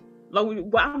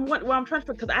 I'm trying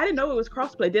to, because I didn't know it was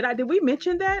crossplay. Did we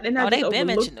mention that? And they've been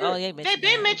mentioned. They've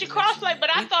been mentioned crossplay,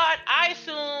 but I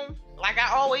assume, like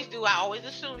I always do, I always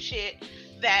assume shit.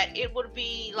 That it would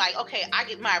be like, okay,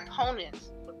 my opponents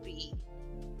would be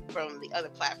from the other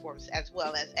platforms as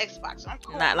well as Xbox. So I'm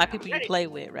cool. Not like people you play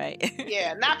with, right?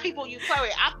 Yeah, not people you play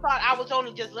with. I thought I was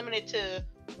only just limited to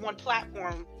one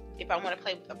platform if I want to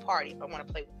play with a party, if I want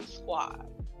to play with a squad.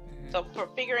 Mm-hmm. So for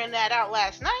figuring that out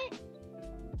last night,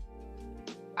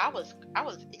 I was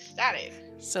ecstatic.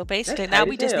 So basically, now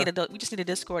we just need a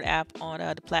Discord app on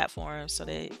the platform so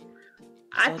that.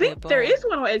 I think there is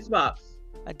one on Xbox.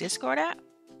 A Discord app?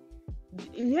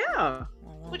 Yeah.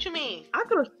 What you mean? I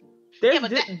could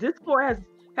have. Discord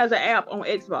has an app on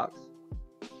Xbox.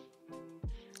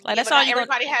 Like that's all.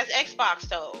 Everybody has Xbox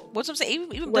though. What's what I'm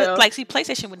saying? Even like, see,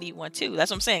 PlayStation would need one too. That's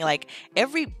what I'm saying. Like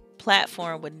every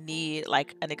platform would need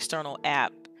like an external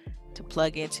app to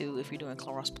plug into if you're doing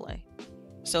crossplay,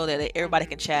 so that everybody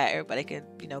can chat, everybody can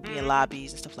be in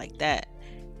lobbies and stuff like that.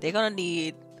 They're gonna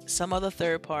need some other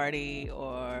third party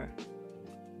or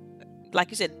like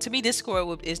you said, to me,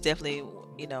 Discord is definitely,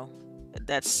 you know,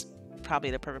 that's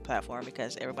probably the perfect platform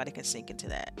because everybody can sync into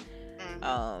that.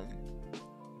 Mhm.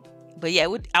 But yeah,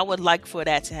 I would like for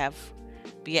that to have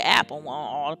be an app on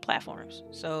all the platforms.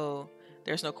 So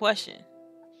there's no question.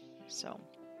 So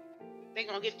They're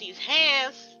gonna get these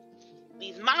hands,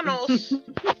 these manos.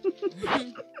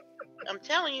 I'm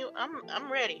telling you,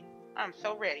 I'm ready. I'm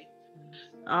so ready.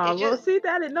 It Well, just see,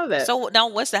 I didn't know that. so now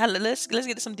what's the let's get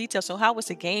into some details. So how was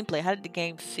the gameplay? How did the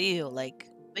game feel? Like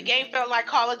the game felt like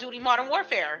Call of Duty Modern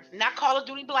Warfare, not Call of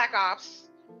Duty Black Ops.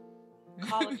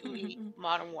 Call of Duty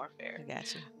Modern Warfare. I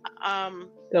got you.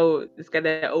 So it's got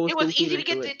that old It school was easy feeling to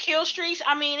get to the it. kill streaks.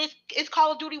 I mean, it's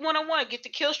Call of Duty 101. Get the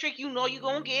kill streak you know you're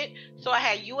gonna get. So I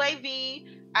had UAV,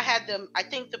 I had I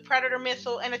think the Predator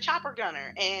missile and a chopper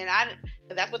gunner, and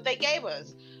that's what they gave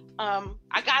us.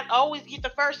 I always get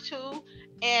the first two,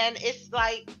 and it's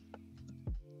like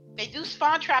they do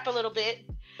spawn trap a little bit.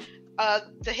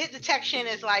 The hit detection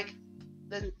is like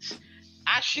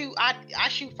I shoot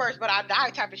first, but I die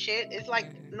type of shit. It's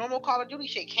like normal Call of Duty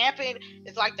shit. Camping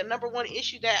is like the number one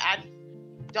issue that I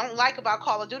don't like about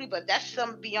Call of Duty, but that's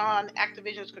some beyond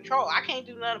Activision's control. I can't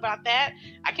do nothing about that.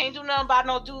 I can't do nothing about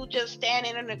no dude just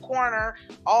standing in the corner,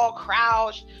 all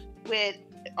crouched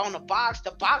on the box.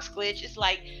 The box glitch. It's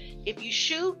like if you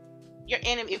shoot your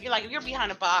enemy, if you're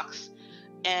behind a box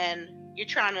and you're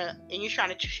trying to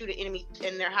shoot an enemy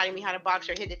and they're hiding behind a box,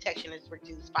 your hit detection is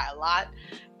reduced by a lot,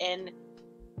 and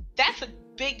that's a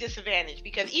big disadvantage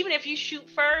because even if you shoot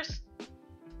first,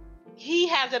 he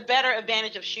has a better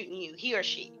advantage of shooting you, he or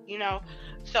she, you know.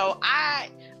 So I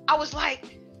was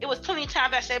like, it was plenty of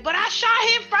times I said, but I shot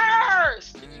him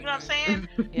first. You know what I'm saying?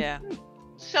 Yeah.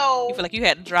 So you feel like you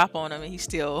had to drop on him and he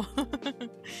still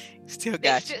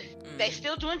got you. They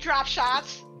still doing drop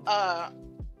shots.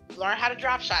 Learn how to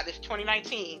drop shot. This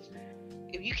 2019.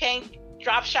 If you can't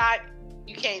drop shot,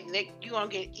 you gonna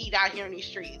get eat out here in these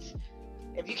streets.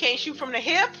 If you can't shoot from the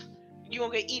hip, you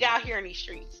gonna get eat out here in these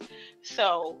streets.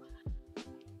 So,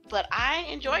 but I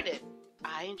enjoyed it.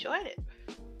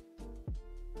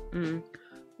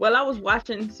 Well, I was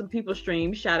watching some people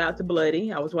stream. Shout out to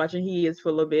Bloody. I was watching his for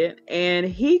a little bit, and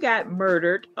he got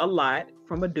murdered a lot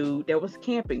from a dude that was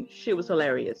camping. Shit was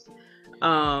hilarious.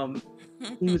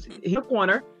 He was in a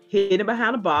corner, hidden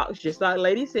behind a box, just like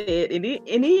Lady said, and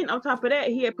then on top of that,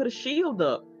 he had put a shield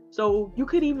up, so you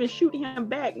couldn't even shoot him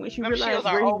back when she realized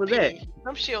where he was at.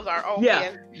 Them shields are OP.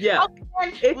 Yeah.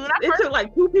 It took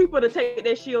like 2 people to take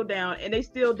that shield down, and they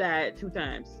still died 2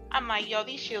 times. I'm like, yo,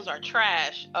 these shields are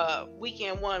trash.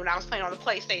 Weekend 1 when I was playing on the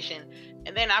PlayStation,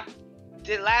 and then I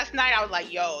did last night. I was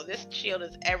like, yo, this shield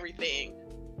is everything.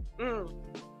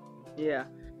 Yeah.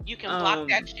 You can block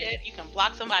that shit. You can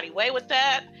block somebody way with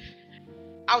that.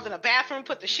 I was in a bathroom,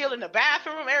 put the shield in the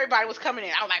bathroom. Everybody was coming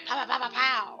in. I was like, pow, pow, pow, pow,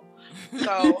 pow.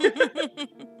 So.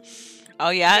 Oh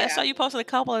yeah, I saw you posted a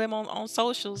couple of them on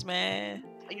socials, man.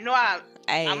 You know,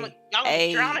 y'all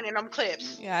was drowning in them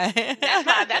clips. Yeah.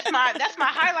 that's my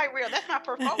highlight reel. That's my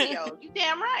portfolio. You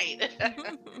damn right.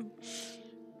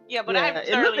 Yeah, but it's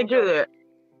looking good.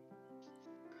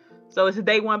 So it's a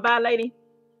day 1 buy, Lady?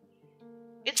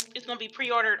 It's gonna be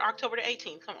pre-ordered October the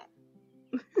 18th. Come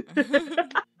on.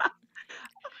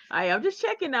 I'm just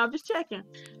checking now.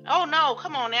 Oh no,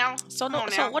 come on now. So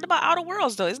what about Outer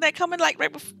Worlds though? Isn't that coming like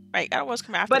right before? Right, Outer Worlds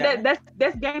coming after. But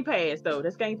that's Game Pass though.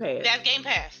 That's Game Pass.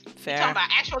 Fair. You're talking about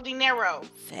actual dinero.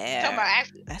 Fair.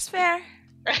 That's fair.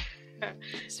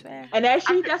 That's fair. And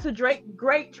actually, that's a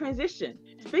great transition.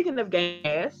 Speaking of Game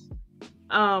Pass,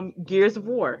 Gears of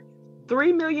War,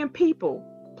 3 million people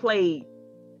played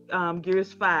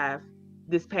Gears 5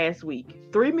 this past week.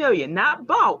 3 million, not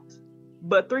bought,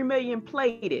 but 3 million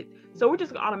played it. So we're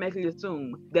just gonna automatically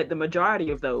assume that the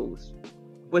majority of those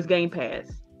was Game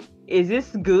Pass. Is this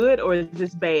good or is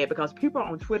this bad? Because people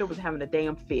on Twitter was having a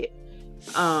damn fit.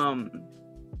 I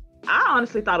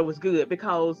honestly thought it was good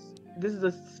because this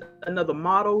is another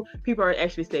model. People are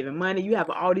actually saving money. You have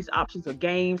all these options of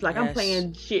games. Like, yes. I'm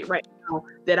playing shit right now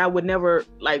that I would never,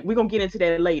 like, we're gonna get into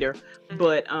that later.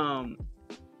 But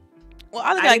well,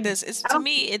 I look like this. To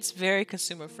me, it's very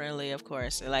consumer friendly, of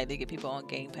course. Like, they get people on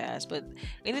Game Pass. But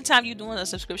anytime you're doing a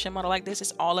subscription model like this,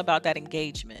 it's all about that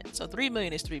engagement. So 3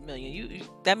 million is 3 million.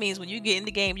 That means when you get in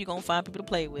the game, you're gonna find people to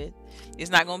play with.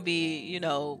 It's not gonna be,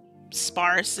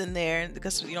 sparse in there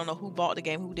because you don't know who bought the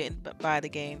game, who didn't buy the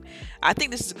game. I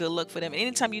think this is a good look for them. And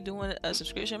anytime you're doing a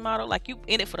subscription model, like, you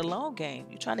in it for the long game.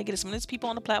 You're trying to get as many people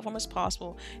on the platform as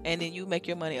possible, and then you make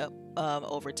your money up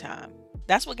over time.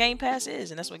 That's what Game Pass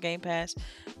is, and that's what Game Pass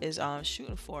is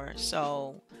shooting for.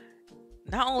 So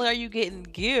not only are you getting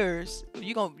Gears,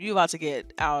 you about to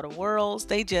get Outer Worlds.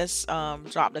 They just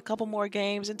dropped a couple more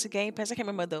games into Game Pass. I can't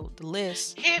remember the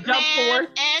list. Hitman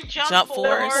and Jump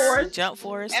Force. Jump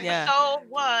Force, yeah. Episode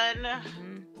 1.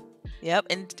 Mm-hmm. Yep,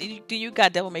 and you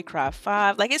got Devil May Cry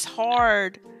 5. Like, it's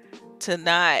hard to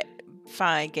not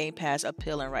find Game Pass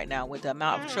appealing right now with the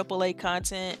amount of AAA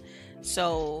content.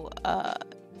 So,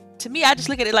 to me, I just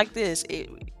look at it like this.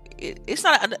 It's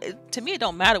not, to me, it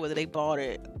don't matter whether they bought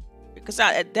it, because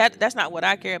that's not what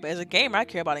I care about. As a gamer, I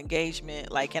care about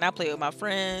engagement. Like, can I play with my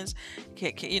friends?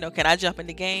 Can I jump in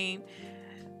the game?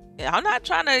 I'm not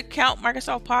trying to count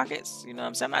Microsoft pockets. You know what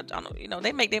I'm saying?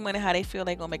 They make their money how they feel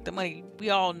they're gonna make the money.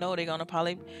 We all know they're gonna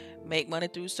probably make money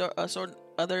through certain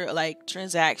other like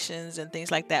transactions and things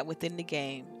like that within the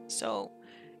game. So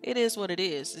it is what it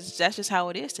is. That's just how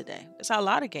it is today. That's how a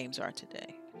lot of games are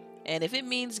today. And if it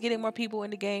means getting more people in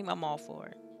the game, I'm all for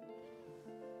it.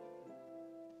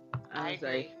 I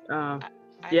say, I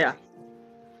yeah.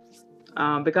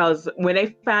 Because when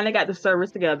they finally got the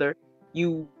service together,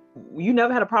 you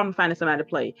never had a problem finding somebody to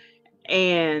play.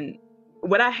 And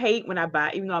what I hate when I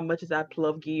buy, even though as much as I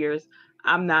love Gears,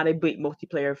 I'm not a big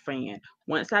multiplayer fan.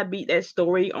 Once I beat that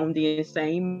story on the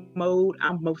insane mode,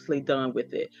 I'm mostly done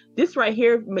with it. This right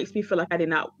here makes me feel like I did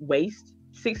not waste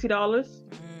 $60.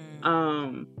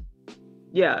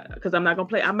 Yeah, because I'm not gonna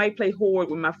play. I might play Horde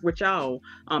with y'all.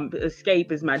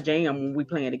 Escape is my jam when we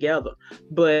playing together,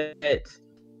 but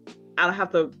I don't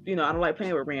have to, I don't like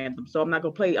playing with random, so I'm not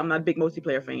gonna play. I'm not a big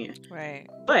multiplayer fan. Right.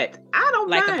 But I don't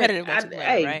like mind. Competitive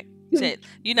multiplayer, right?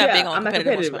 You're not big on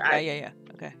competitive multiplayer. Yeah.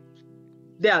 Okay.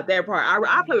 Yeah, that part.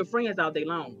 I play with friends all day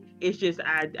long. It's just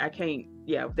I can't.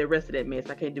 Yeah, the rest of that mess,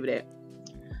 I can't do that.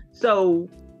 So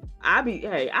I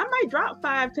might drop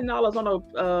 $5-10 on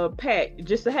a pack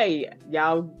just to, hey,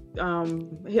 y'all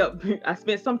help. I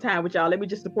spent some time with y'all. Let me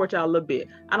just support y'all a little bit.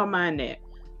 I don't mind that.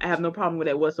 I have no problem with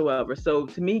that whatsoever. So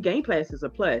to me, Game Pass is a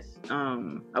plus.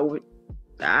 I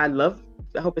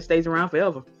hope it stays around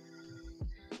forever.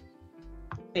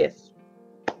 Yes.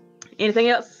 Anything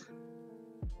else?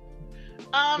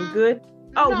 We good?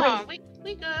 Oh no, wait.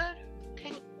 We good.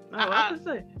 I was gonna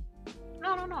say.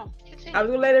 No. Continue. I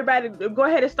was gonna let everybody go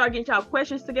ahead and start getting y'all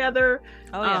questions together.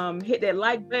 Oh, yeah. Hit that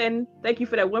like button. Thank you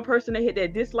for that one person that hit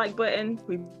that dislike button.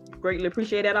 We greatly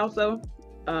appreciate that also.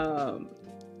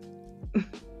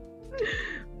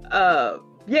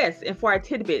 Yes, and for our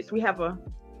tidbits, we have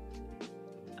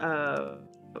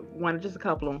just a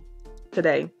couple of them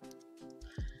today.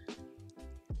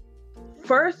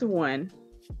 First one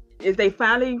is they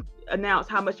finally announced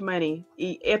how much money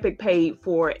Epic paid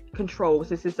for Control.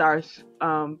 Since it's our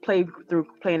playing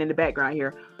in the background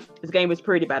here. This game is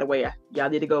pretty, by the way. Y'all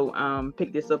need to go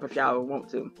pick this up if y'all want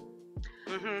to.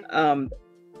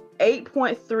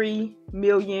 8.3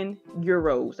 million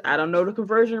euros. I don't know the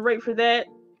conversion rate for that.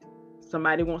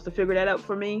 Somebody wants to figure that out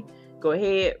for me, go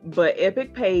ahead. But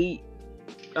Epic paid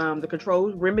the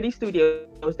Control Remedy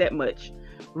Studios that much.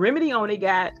 Remedy only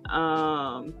got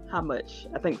how much?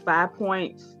 I think 5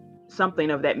 points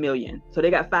something of that million. So they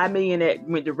got 5 million that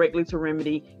went directly to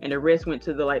Remedy, and the rest went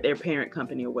to their parent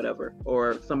company or whatever,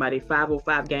 or somebody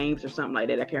 505 Games or something like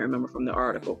that. I can't remember from the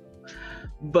article.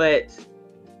 But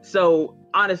so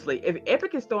honestly, if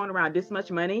Epic is throwing around this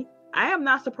much money, I am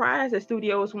not surprised that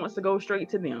studios wants to go straight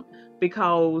to them,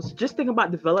 because just think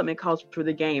about development costs for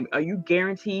the game. Are you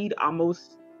guaranteed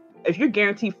if you're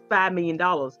guaranteed $5 million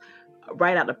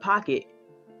right out of pocket,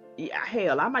 yeah,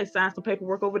 hell, I might sign some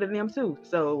paperwork over to them too.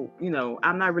 So,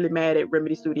 I'm not really mad at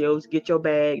Remedy Studios. Get your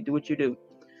bag, do what you do.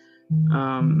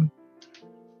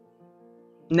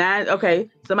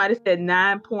 Somebody said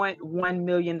 $9.1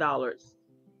 million.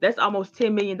 That's almost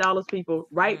 $10 million, people,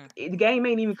 right? The game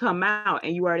ain't even come out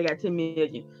and you already got 10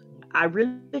 million.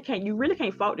 You really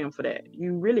can't fault them for that.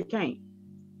 You really can't.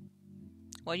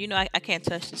 Well, I can't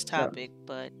touch this topic,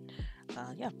 but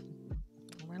yeah.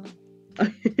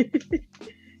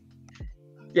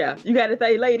 Yeah, you got to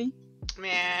say, lady.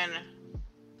 Man,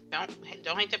 don't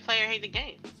hate the player, hate the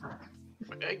game.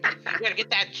 You better get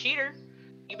that cheater.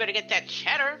 You better get that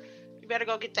cheddar. You better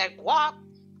go get that guap.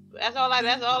 That's all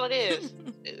it is.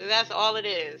 That's all it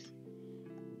is.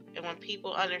 And when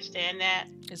people understand that,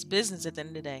 it's business at the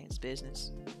end of the day. It's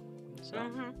business. So.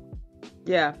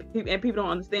 Yeah, and people don't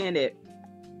understand that.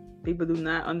 People do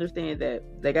not understand that.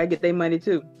 They gotta get their money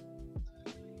too.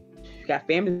 Got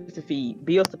families to feed,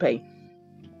 bills to pay.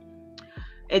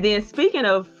 And then speaking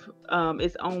of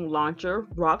its own launcher,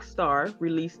 Rockstar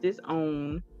released its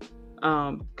own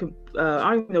I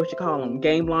don't even know what you call them,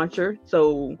 game launcher.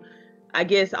 So I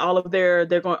guess all of are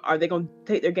they going to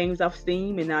take their games off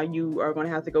Steam, and now you are going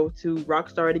to have to go to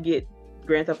Rockstar to get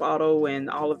Grand Theft Auto and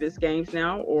all of its games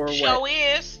now, or Show what?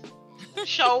 is.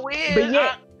 Show is. But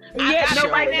yet, I got it right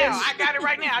nobody now. did. I got it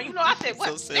right now. You know, I said, So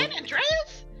what? San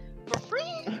Andreas? For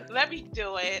free? Let me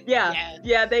do it. Yeah, Yes.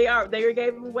 yeah, they are. They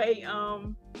gave away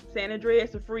San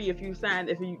Andreas for free if you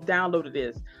downloaded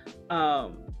this.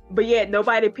 But yet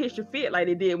nobody pitched a fit like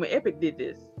they did when Epic did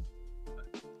this.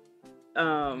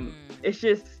 It's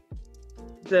just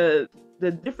the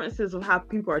differences of how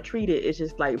people are treated. It's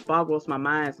just like boggles my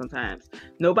mind sometimes.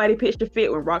 Nobody pitched a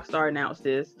fit when Rockstar announced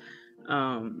this.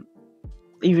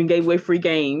 Even gave away free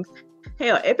games.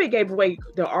 Hell, Epic gave away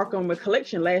the Arkham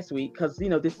collection last week because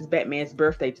this is Batman's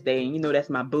birthday today, and that's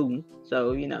my boo.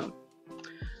 So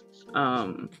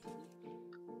so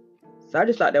I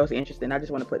just thought that was interesting. I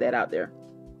just want to put that out there.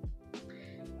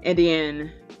 And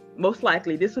then most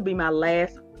likely this will be my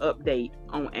last update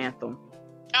on Anthem.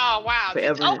 Oh wow!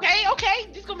 Forever. Okay.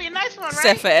 This is gonna be a nice one, right?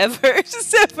 Said forever.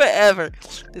 Said forever.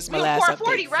 This is my last update.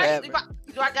 40, right? Forever.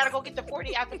 Do I gotta go get the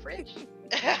 40 out the fridge?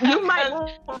 You might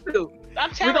want to.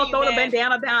 I'm telling you, we're gonna throw the man.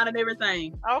 bandana down and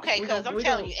everything. Okay, because I'm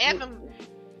telling you, Anthem.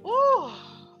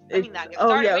 Let me not get Oh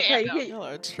started yeah, with okay. Anthem. Y'all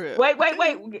are trip. Wait.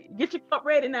 Get your cup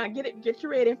ready now. Get you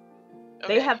ready. Okay.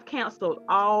 They have canceled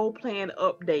all planned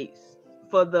updates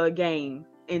for the game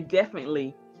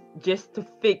indefinitely just to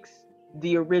fix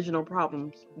the original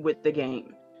problems with the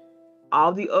game.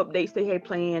 All the updates they had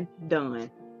planned, done.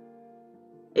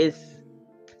 It's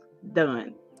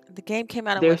done. The game came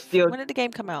out. They're still when did the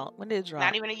game come out? When did it drop?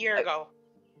 Not even a year ago.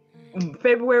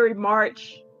 February,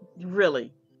 March,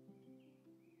 really.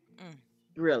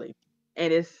 Really.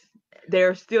 And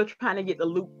they're still trying to get the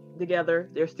loop together.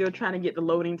 They're still trying to get the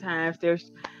loading times.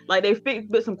 There's they fixed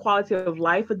with some quality of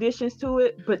life additions to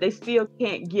it, but they still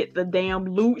can't get the damn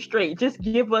loot straight. Just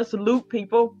give us loot,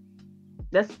 people.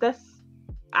 That's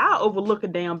I'll overlook a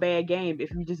damn bad game if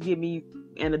you just give me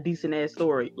a decent ass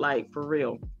story, like for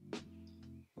real.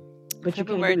 But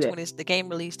February you can't do that. The game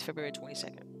released February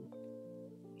 22nd.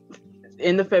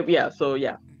 In the February, yeah. So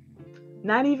yeah,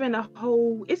 not even a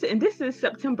whole. And this is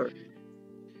September.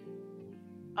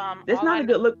 That's not a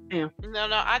good look, man. No.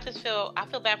 I feel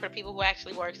bad for the people who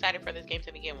actually were excited for this game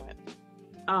to begin with.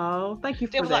 Oh, thank you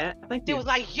for that. Thank you. It was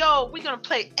like, yo, we're gonna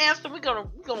play Anthem. We're gonna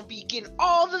be getting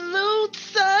all the loot,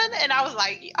 son. And I was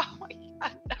like, oh my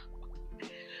god. No.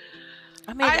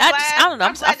 I mean, I don't know.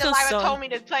 I'm glad that Lila told me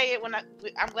to play it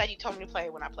I'm glad you told me to play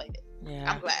it when I played it.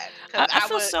 Yeah. I'm glad. I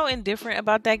feel so indifferent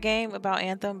about that game, about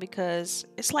Anthem, because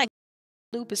it's like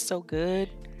loop is so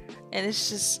good, and it's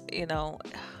just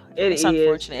it's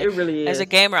unfortunate. It really is. As a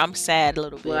gamer, I'm sad a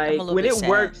little bit. Like, I'm a little when bit it sad.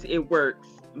 works, it works,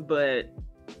 but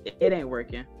it ain't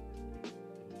working.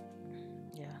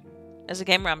 Yeah. As a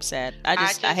gamer, I'm sad. I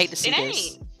hate to see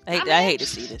this. I hate to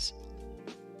see this.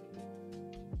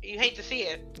 You hate to see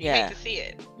it. Yeah. You hate to see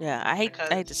it. Yeah, I hate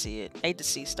to see it. I hate to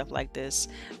see stuff like this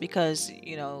because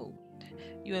you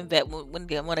invest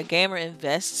when a gamer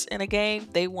invests in a game,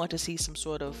 they want to see some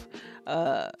sort of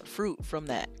fruit from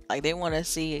that. Like they want to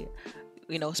see,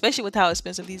 especially with how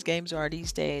expensive these games are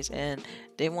these days, and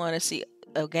they want to see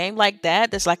a game like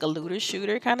that's like a looter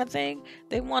shooter kind of thing.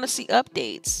 They want to see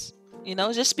updates.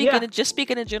 Just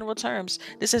speaking in general terms.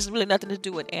 This has really nothing to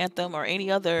do with Anthem or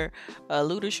any other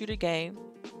looter shooter game.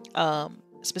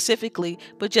 Specifically,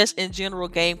 but just in general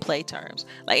gameplay terms.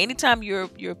 Like anytime you're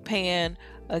paying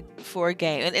for a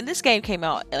game, and this game came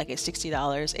out like at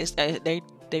 $60. It's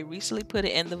they recently put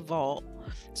it in the vault.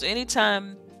 So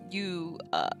anytime you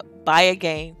buy a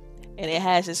game and it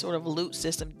has this sort of loot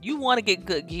system, you want to get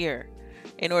good gear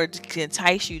in order to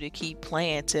entice you to keep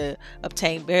playing, to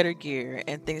obtain better gear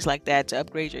and things like that, to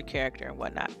upgrade your character and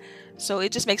whatnot. So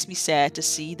it just makes me sad to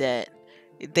see that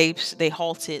they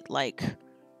halted, like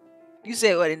you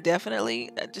said, what, indefinitely.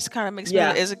 That just kind of makes me,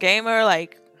 as a gamer,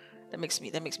 like that makes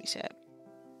me sad.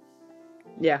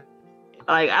 Yeah,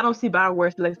 like I don't see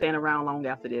BioWare still staying around long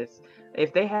after this.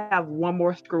 If they have one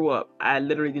more screw up, I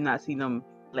literally do not see them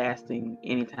lasting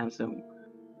anytime soon.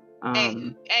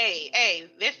 Hey,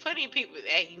 there's plenty of people.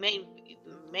 Hey,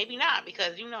 maybe not,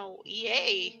 because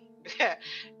EA,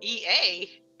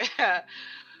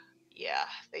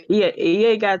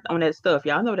 EA got on that stuff.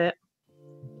 Y'all know that.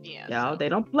 Yeah, y'all, they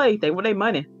don't play. They want their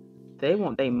money. They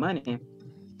want their money.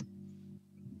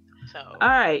 So, all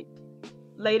right,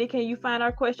 lady, can you find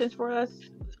our questions for us?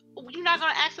 You're not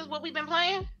gonna ask us what we've been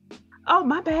playing? Oh,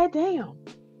 my bad. Damn,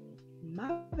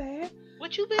 my bad.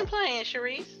 What you been playing,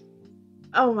 Sharice?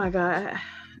 Oh my god.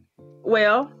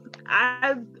 Well,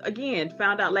 I again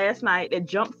found out last night that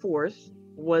Jump Force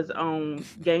was on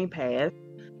Game Pass.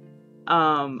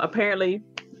 Apparently,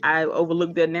 I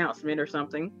overlooked the announcement or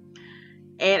something.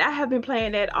 And I have been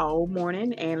playing that all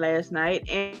morning and last night,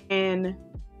 and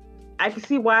I can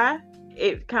see why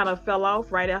it kind of fell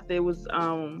off right after it was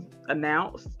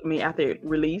announced. I mean, after it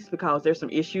released, because there's some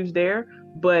issues there.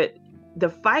 But the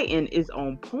fighting is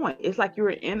on point. It's like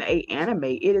you're in a anime.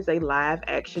 It is a live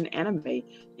action anime,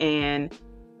 and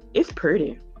it's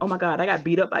pretty. Oh my god, I got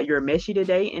beat up by Urameshi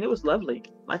today, and it was lovely.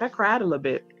 Like I cried a little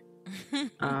bit.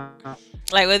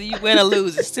 Like whether you win or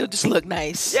lose, it still just look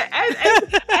nice. Yeah, and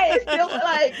it's still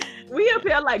like we up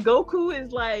here like Goku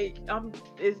is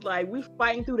like we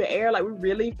fighting through the air, like we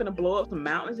really finna blow up some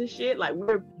mountains and shit. Like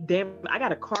I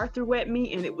got a car through at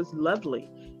me, and it was lovely.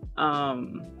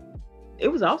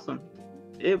 It was awesome.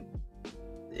 It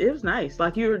was nice.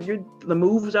 Like the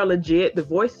moves are legit. The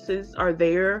voices are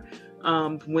there.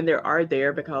 When they are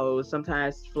there, because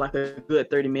sometimes for like a good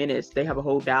 30 minutes they have a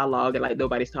whole dialogue and like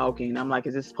nobody's talking. I'm like,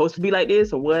 is it supposed to be like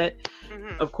this or what?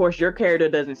 Mm-hmm. Of course your character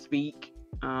doesn't speak,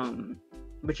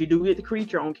 but you do get to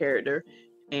create your own character,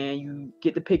 and you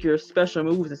get to pick your special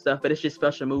moves and stuff, but it's just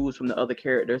special moves from the other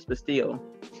characters. But still,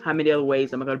 how many other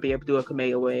ways am I going to be able to do a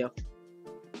Kamehameha?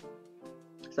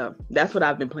 So that's what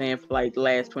I've been playing for like the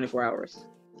last 24 hours.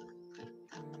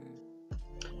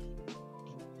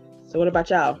 So what about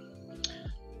y'all?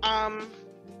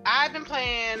 I've been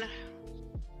playing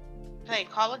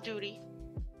Call of Duty.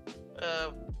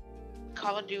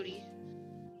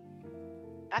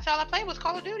 That's all I played was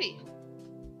Call of Duty.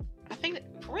 I think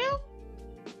for real?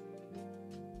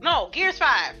 No, Gears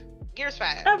 5.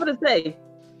 I'm gonna say.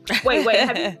 Wait,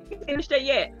 have you finished it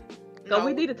yet? No,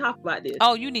 we need to talk about this.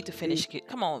 Oh, you need to finish it.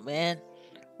 Come on, man.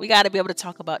 We got to be able to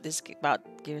talk about this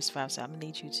about Gears 5. So I'm gonna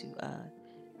need you to.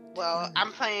 Well,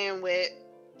 I'm playing with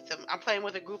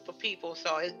a group of people,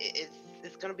 so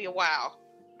it's gonna be a while.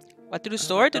 What, through the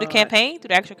story, through the campaign, through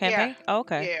the actual campaign? Yeah. Oh,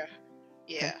 okay.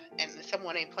 Yeah. And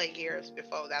someone ain't played Gears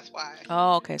before, that's why.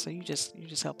 Oh, okay. So you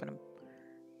just helping them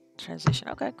transition.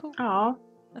 Okay, cool. Oh,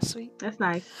 that's sweet. That's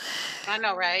nice. I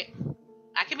know, right?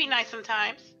 I can be nice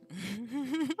sometimes.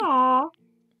 Aw.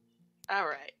 All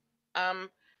right.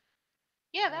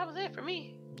 Yeah, that was it for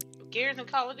me. Gears and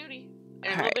Call of Duty.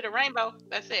 And a little bit of Rainbow.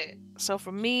 That's it. So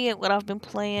for me, what I've been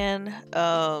playing,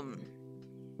 I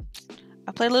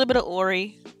played a little bit of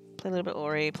Ori.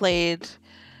 Played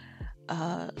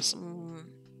some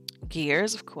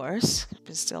Gears, of course.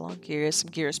 Been still on Gears. Some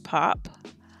Gears Pop.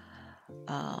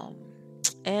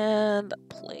 And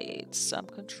played some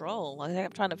Control. I think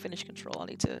I'm trying to finish Control. I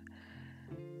need to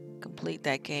complete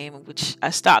that game, which I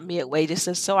stopped midway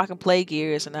just so I can play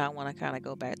Gears, and now I want to kind of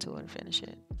go back to it and finish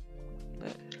it.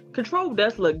 But Control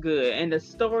does look good, and the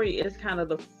story is kind of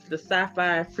the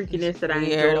sci-fi freakiness that I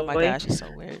enjoy. Oh my gosh, it's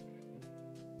so weird.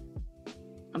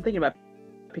 I'm thinking about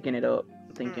picking it up.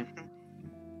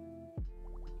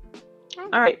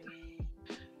 All right,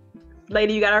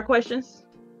 lady, you got our questions?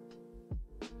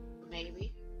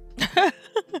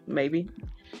 Maybe.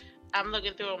 I'm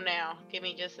looking through them now. Give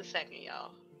me just a second,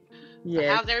 y'all.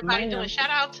 Yeah. How's everybody doing? Shout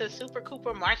out to Super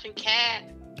Cooper, Martian Cat.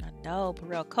 I know,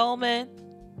 Burrell Coleman.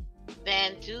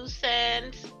 Van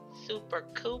Dusen, Super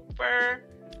Cooper.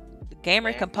 The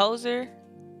gamer composer.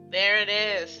 There it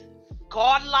is.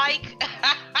 Godlike.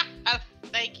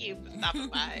 Thank you for stopping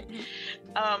by.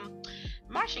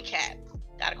 Martian Cat,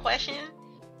 got a question.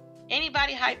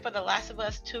 Anybody hyped for The Last of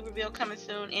Us 2 reveal coming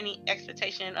soon? Any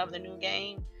expectation of the new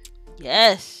game?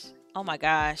 Yes. Oh my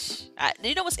gosh.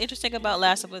 You know what's interesting about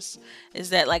Last of Us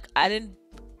is that, like, I didn't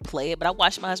play it, but I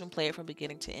watched my husband play it from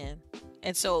beginning to end.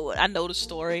 And so I know the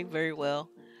story very well.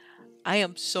 I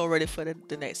am so ready for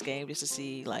the next game just to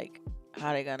see, like,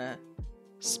 how they're gonna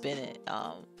spin it.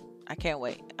 I can't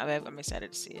wait. I'm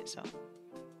excited to see it. So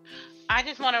I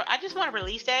just want a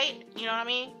release date. You know what I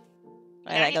mean?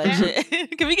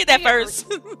 Can we get that first?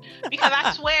 Because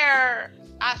I swear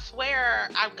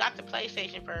I got the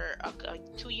PlayStation for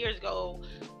 2 years ago,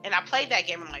 and I played that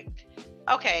game. I'm like,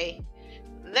 okay,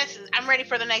 I'm ready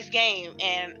for the next game,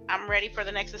 and I'm ready for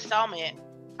the next installment.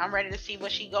 I'm ready to see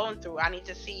what she's going through. I need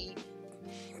to see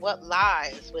what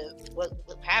lies with what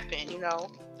happened, you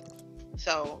know.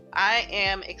 So I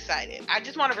am excited. I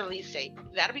just want a release date.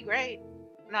 That'll be great.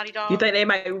 Naughty Dog. You think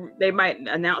they might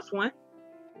announce one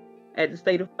at the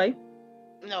State of Play?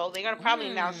 No, they're gonna probably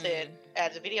announce it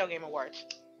at the Video Game Awards.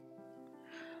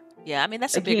 Yeah, I mean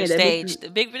that's a bigger stage. The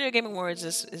Big Video Game Awards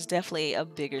is definitely a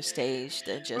bigger stage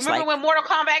than just. Remember when Mortal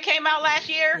Kombat came out last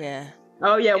year? Yeah.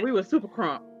 Oh yeah, we were super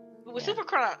crunk. Super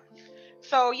crunk.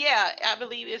 So yeah, I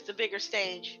believe it's the bigger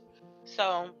stage.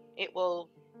 So it will.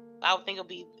 I would think it'll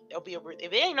be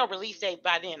if it ain't no release date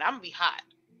by then, I'm gonna be hot.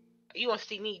 You gonna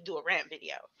see me do a rant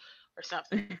video or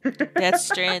something. Death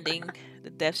Stranding, the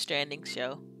Death Stranding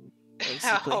show.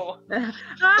 Basically. Oh.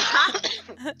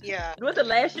 Yeah. Was the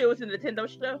last year was the Nintendo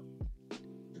show?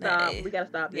 stop. We gotta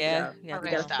stop this, Yeah, y'all. yeah, We Okay,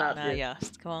 come gotta on. stop. stop Nah, this. yeah,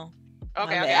 come on. My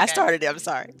Okay, bad. okay, I okay. started it. I'm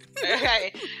sorry.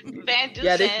 Okay. Van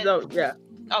Yeah, this is Dusen. yeah.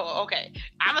 Oh, okay.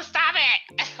 I'ma stop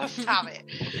it. Stop it.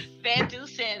 Van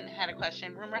Dusen had a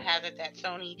question. Rumor has it that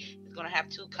Sony is gonna have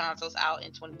 2 consoles out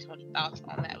in 2020. Thoughts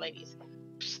on that, ladies?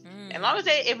 As long as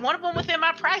if one of them within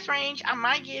my price range, I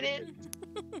might get it.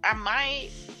 I might.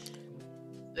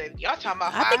 Y'all talking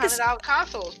about I think it's $500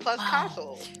 consoles plus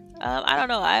consoles. I don't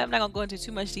know. I'm not gonna go into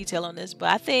too much detail on this, but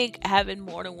I think having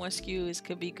more than one SKU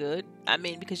could be good. I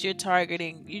mean, because you're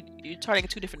targeting 2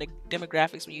 different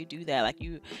demographics when you do that. Like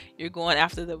you're going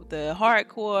after the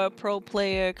hardcore pro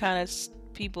player kind of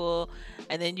people,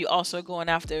 and then you also going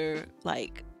after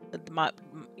like my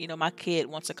kid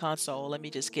wants a console. Let me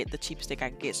just get the cheapest stick I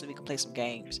can get so we can play some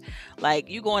games. Like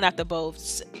you going after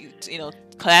both,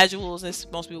 casuals as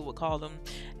most people would call them,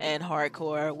 and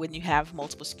hardcore when you have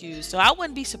multiple SKUs. So I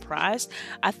wouldn't be surprised.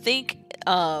 I think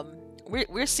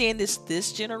we're seeing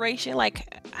this generation, like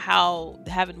how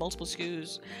having multiple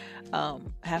SKUs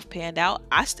have panned out.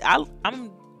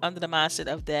 I'm under the mindset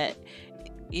of that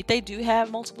if they do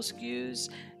have multiple SKUs,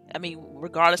 I mean,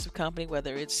 regardless of company,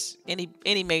 whether it's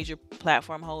any major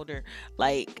platform holder,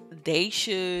 like they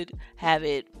should have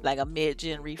it like a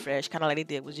mid-gen refresh, kind of like they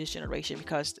did with this generation,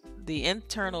 because the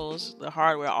internals, the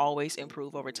hardware always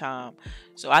improve over time.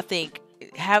 So I think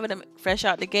having them fresh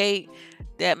out the gate,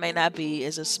 that may not be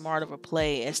as a smart of a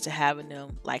play as to having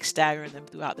them like staggering them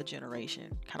throughout the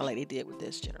generation, kind of like they did with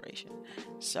this generation.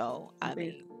 So I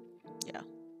mean, yeah,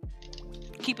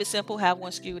 keep it simple, have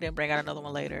one SKU, then bring out another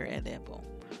one later, and then boom,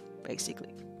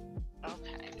 basically.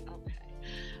 Okay.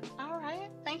 All right.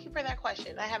 Thank you for that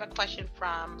question. I have a question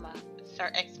from Sir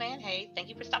X-Man. Hey, thank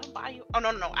you for stopping by. Oh,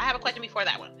 no. I have a question before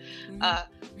that one.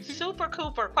 Super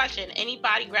Cooper question.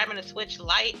 Anybody grabbing a Switch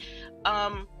Lite?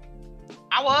 I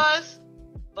was,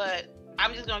 but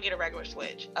I'm just going to get a regular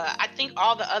Switch. I think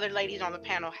all the other ladies on the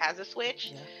panel has a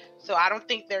Switch. Yeah. So I don't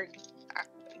think they're...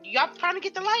 Y'all trying to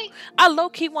get the Lite? I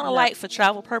low-key want a Lite for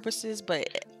travel purposes,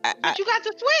 but... But you got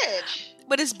the Switch.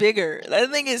 But it's bigger. The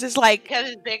thing is, it's like... Because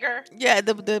it's bigger? Yeah,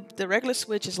 the regular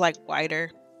Switch is like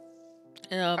wider.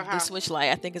 The Switch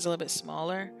Lite, I think, is a little bit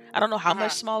smaller. I don't know how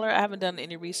much smaller. I haven't done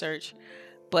any research.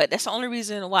 But that's the only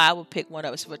reason why I would pick one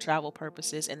up is for travel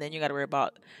purposes. And then you got to worry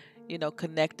about,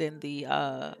 connecting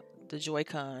the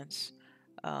Joy-Cons.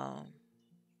 Or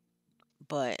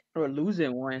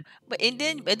losing one. But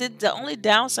the only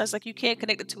downside is like you can't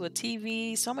connect it to a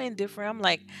TV. So many different. I'm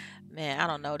like, man, I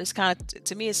don't know. This kind of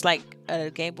to me, it's like a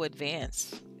Game Boy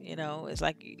Advance. It's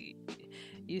like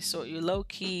you're low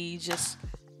key just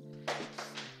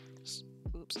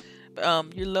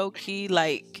you're low key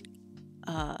like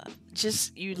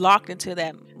just you locked into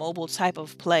that mobile type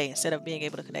of play instead of being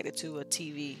able to connect it to a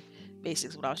TV.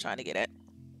 Basically, is what I was trying to get at.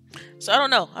 So I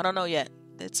don't know yet.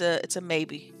 It's a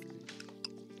maybe.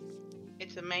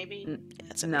 It's a maybe?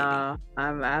 It's a maybe.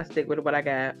 I stick with what I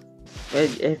got.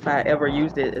 If I ever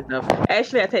used it enough.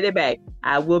 Actually, I take it back.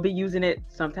 I will be using it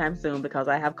sometime soon because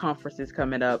I have conferences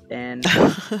coming up, and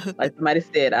like somebody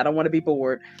said, I don't want to be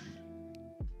bored.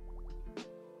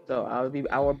 So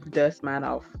I will dust mine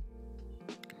off.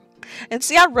 And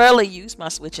see, I rarely use my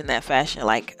Switch in that fashion,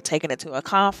 like taking it to a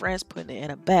conference, putting it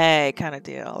in a bag, kind of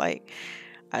deal. Like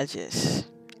I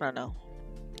don't know.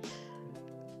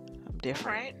 I'm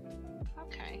different. Right.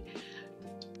 Okay.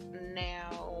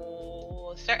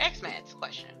 Now, Sir X-Man's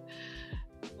question: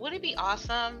 would it be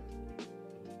awesome?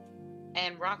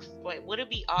 Would it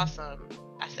be awesome?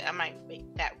 I said I might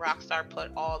make that Rockstar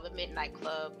put all the Midnight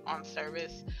Club on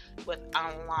service with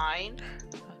online.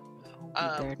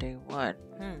 There day one.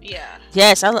 Yeah.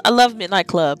 Yes, I love Midnight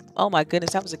Club. Oh my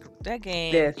goodness, that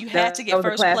game. Yes, you had to get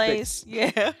first place.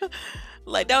 Yeah.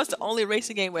 Like that was the only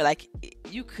racing game where like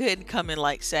you couldn't come in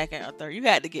like second or third. You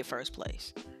had to get first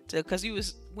place because you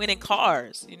was winning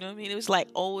cars. You know what I mean? It was like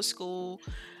old school,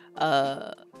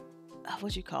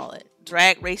 what you call it,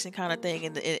 drag racing kind of thing.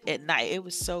 At night, it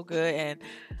was so good. And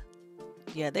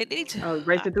yeah, they need to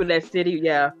racing through that city.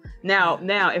 Yeah.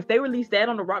 Now, if they release that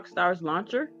on the Rockstar's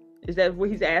launcher, is that what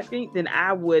he's asking? Then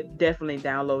I would definitely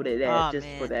download it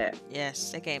for that.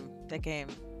 Yes, that game.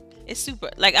 It's super.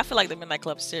 Like I feel like the Midnight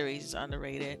Club series is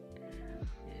underrated.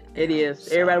 It is.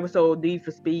 So. Everybody was so Need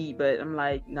for Speed, but I'm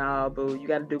like, nah, boo. You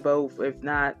got to do both. If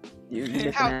not, you're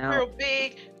missing out. Real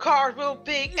big, cars real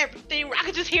big, everything. I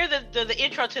could just hear the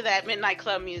intro to that Midnight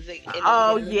Club music.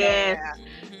 Oh yes.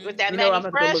 With that I'm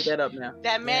Manny Fresh. gonna look that up now.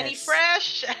 That Manny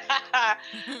Fresh.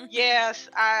 Yes.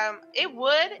 It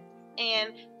would,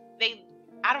 and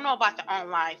I don't know about the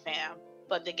online fam,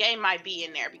 but the game might be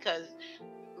in there because,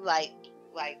 like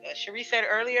Cherie said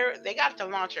earlier, they got the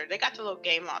launcher. They got the little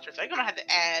game launcher. So they're going to have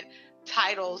to add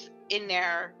titles in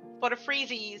there for the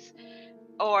freezies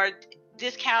or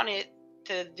discounted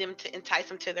to them to entice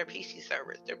them to their PC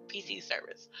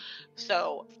service.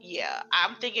 So yeah,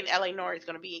 I'm thinking LA Noire is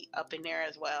going to be up in there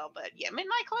as well. But yeah,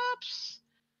 Midnight Clubs,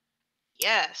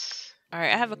 yes. All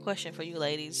right, I have a question for you,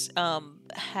 ladies.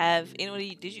 Have anyone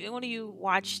of you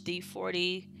watch the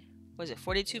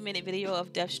 42-minute video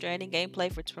of Death Stranding gameplay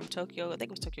from Tokyo? I think it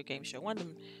was Tokyo Game Show. One of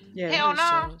them. Yeah. Hell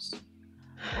no. shows.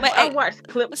 But I watched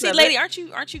clips. But see, of lady,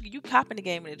 it. aren't you copping the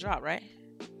game when it dropped, right?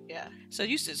 Yeah. So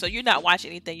you're not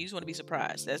watching anything. You just want to be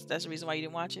surprised. That's the reason why you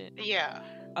didn't watch it. Yeah.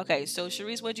 Okay, so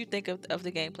Sharice, what did you think of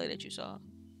the gameplay that you saw?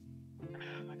 Oh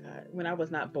my god! When I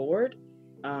was not bored,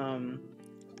 I'm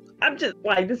just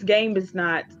like, this game is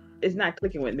not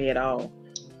clicking with me at all.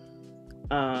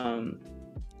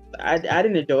 I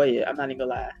didn't enjoy it. I'm not even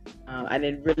gonna lie. I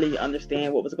didn't really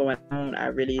understand what was going on. I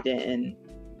really didn't.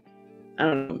 I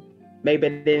don't know. Maybe I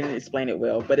didn't explain it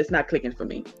well, but it's not clicking for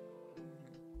me.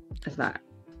 It's not.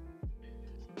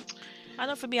 I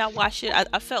know for me, I watched it.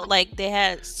 I felt like they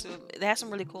had some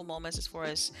really cool moments as far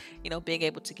as, being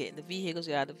able to get in the vehicles,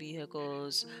 get out of the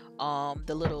vehicles,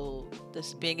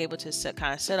 this being able to set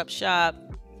up shop,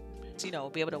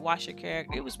 be able to wash your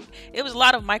character. It was a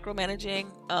lot of micromanaging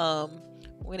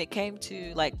when it came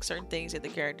to like certain things that the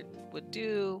character would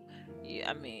do. Yeah,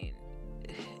 I mean,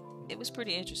 it was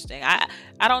pretty interesting. I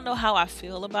don't know how I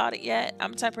feel about it yet.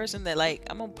 I'm the type of person that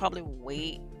I'm gonna probably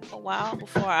wait a while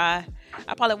before I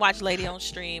probably watch Lady on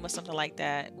stream or something like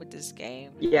that with this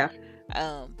game. Yeah.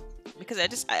 Because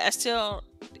I still,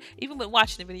 even with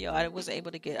watching the video, I wasn't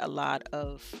able to get a lot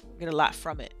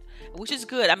from it, which is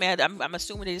good. I mean, I'm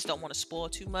assuming they just don't want to spoil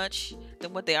too much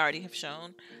than what they already have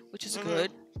shown, which is good.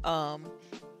 But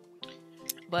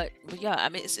yeah, I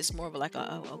mean, it's more of a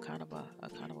kind of a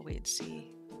wait and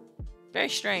see. Very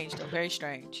strange though. Very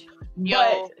strange.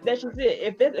 But that's just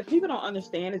it. If people don't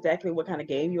understand exactly what kind of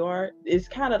game you are, it's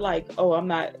kind of like,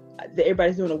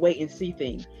 everybody's doing a wait and see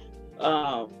thing.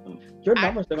 Your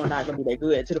numbers are not going to be that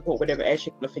good to the point where they're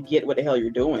actually going to forget what the hell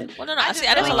you're doing. Well, no,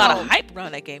 there's a lot of hype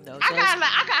around that game though. So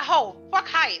I got hope. Fuck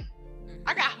hype.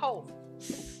 I got hope.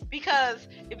 Because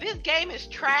if this game is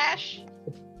trash,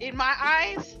 in my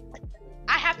eyes,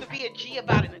 I have to be a G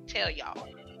about it and tell y'all.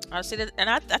 I see that, and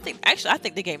I think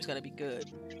the game's going to be good.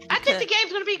 I think the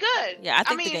game's going to be good. Yeah,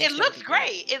 I mean, it looks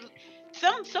great.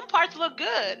 Some parts look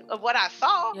good of what I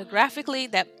saw. Yeah, graphically,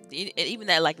 even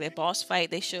that boss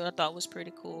fight they showed, I thought was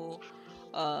pretty cool.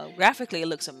 Graphically, it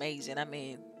looks amazing. I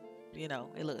mean,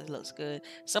 it looks good.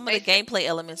 Some of the gameplay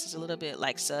elements is a little bit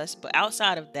sus, but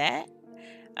outside of that,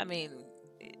 I mean,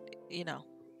 I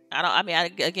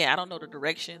don't know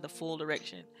the full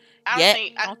direction.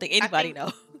 I don't think anybody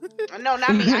knows. No,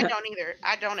 not me. I don't either.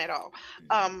 I don't at all.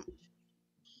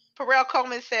 Pharrell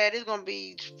Coleman said it's gonna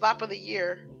be flop of the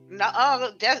year. No,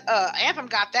 Anthem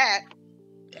got that.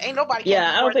 Ain't nobody.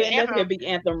 Yeah, I don't think that's gonna be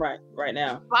Anthem right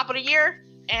now. Flop of the year,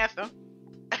 Anthem.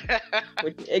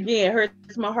 Which again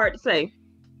hurts my heart to say,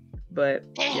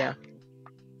 but damn. Yeah,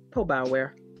 Poe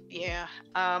Bioware. Yeah.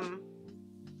 I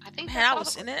think I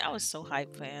was so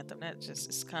hyped for Anthem. That just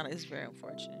it's very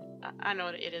unfortunate. I know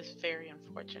it is very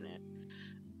unfortunate.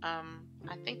 I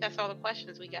think that's all the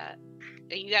questions we got.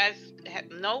 You guys have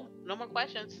no more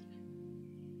questions?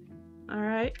 All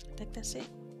right. I think that's it.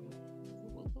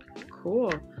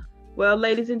 Cool. Well,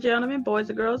 ladies and gentlemen, boys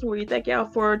and girls, we thank y'all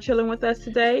for chilling with us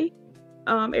today.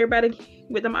 Everybody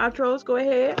with them outros, go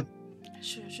ahead.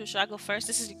 Sure. I go first?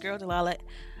 This is your girl Delilah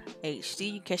HD.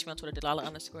 You can catch me on Twitter,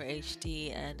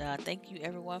 Delilah_HD. And thank you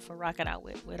everyone for rocking out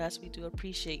with us. We do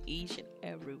appreciate each and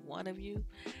every one of you.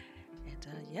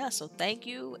 And so thank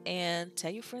you, and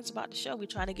tell your friends about the show. We're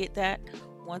trying to get that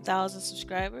 1,000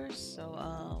 subscribers.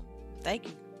 So thank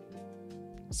you.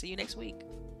 See you next week.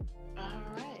 All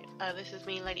right. This is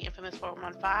me, Lady Infamous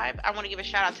 415. I want to give a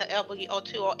shout out to L Boogie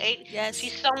 0208. Yes.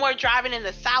 She's somewhere driving in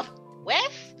the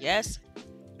Southwest. Yes.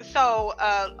 So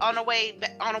on the way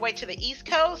to the East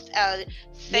Coast,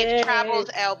 safe travels,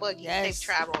 L Boogie. Yes. Safe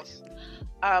travels.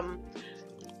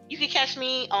 You can catch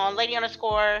me on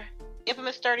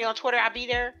Lady_Infamous 30 on Twitter. I'll be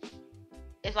there.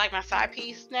 It's like my side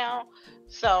piece now.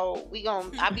 So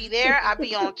I'll be there. I'll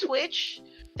be on Twitch.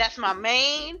 That's my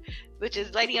main, which is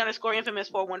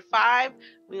Lady_Infamous 415.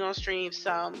 We're gonna stream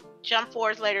some Jump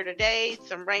Force later today,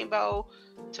 some Rainbow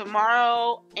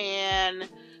tomorrow, and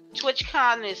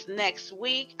TwitchCon is next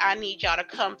week. I need y'all to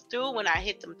come through when I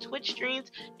hit them Twitch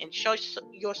streams and show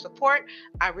your support.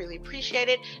 I really appreciate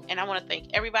it. And I want to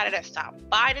thank everybody that stopped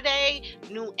by today,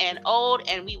 new and old,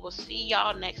 and we will see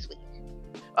y'all next week.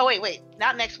 Oh, wait.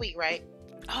 Not next week, right?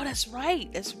 Oh, that's right.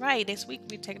 Next week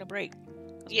we're taking a break.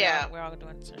 'Cause Yeah. we're all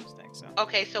doing certain things. So.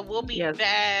 Okay, so we'll be Yes.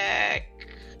 back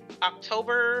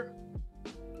October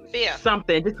 5th.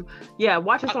 Something. Just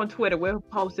watch us on Twitter. We'll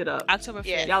post it up. October 5th.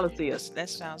 Yeah. Y'all will see us. That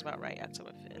sounds about right.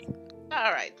 October 5th.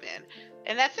 All right, then.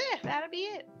 And that's it. That'll be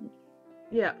it.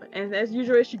 Yeah, and as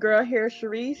usual, it's your girl here,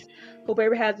 Sharice. Hope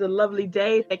everyone has a lovely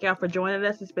day. Thank y'all for joining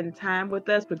us and spending time with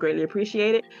us. We greatly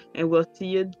appreciate it. And we'll see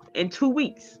you in 2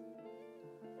 weeks.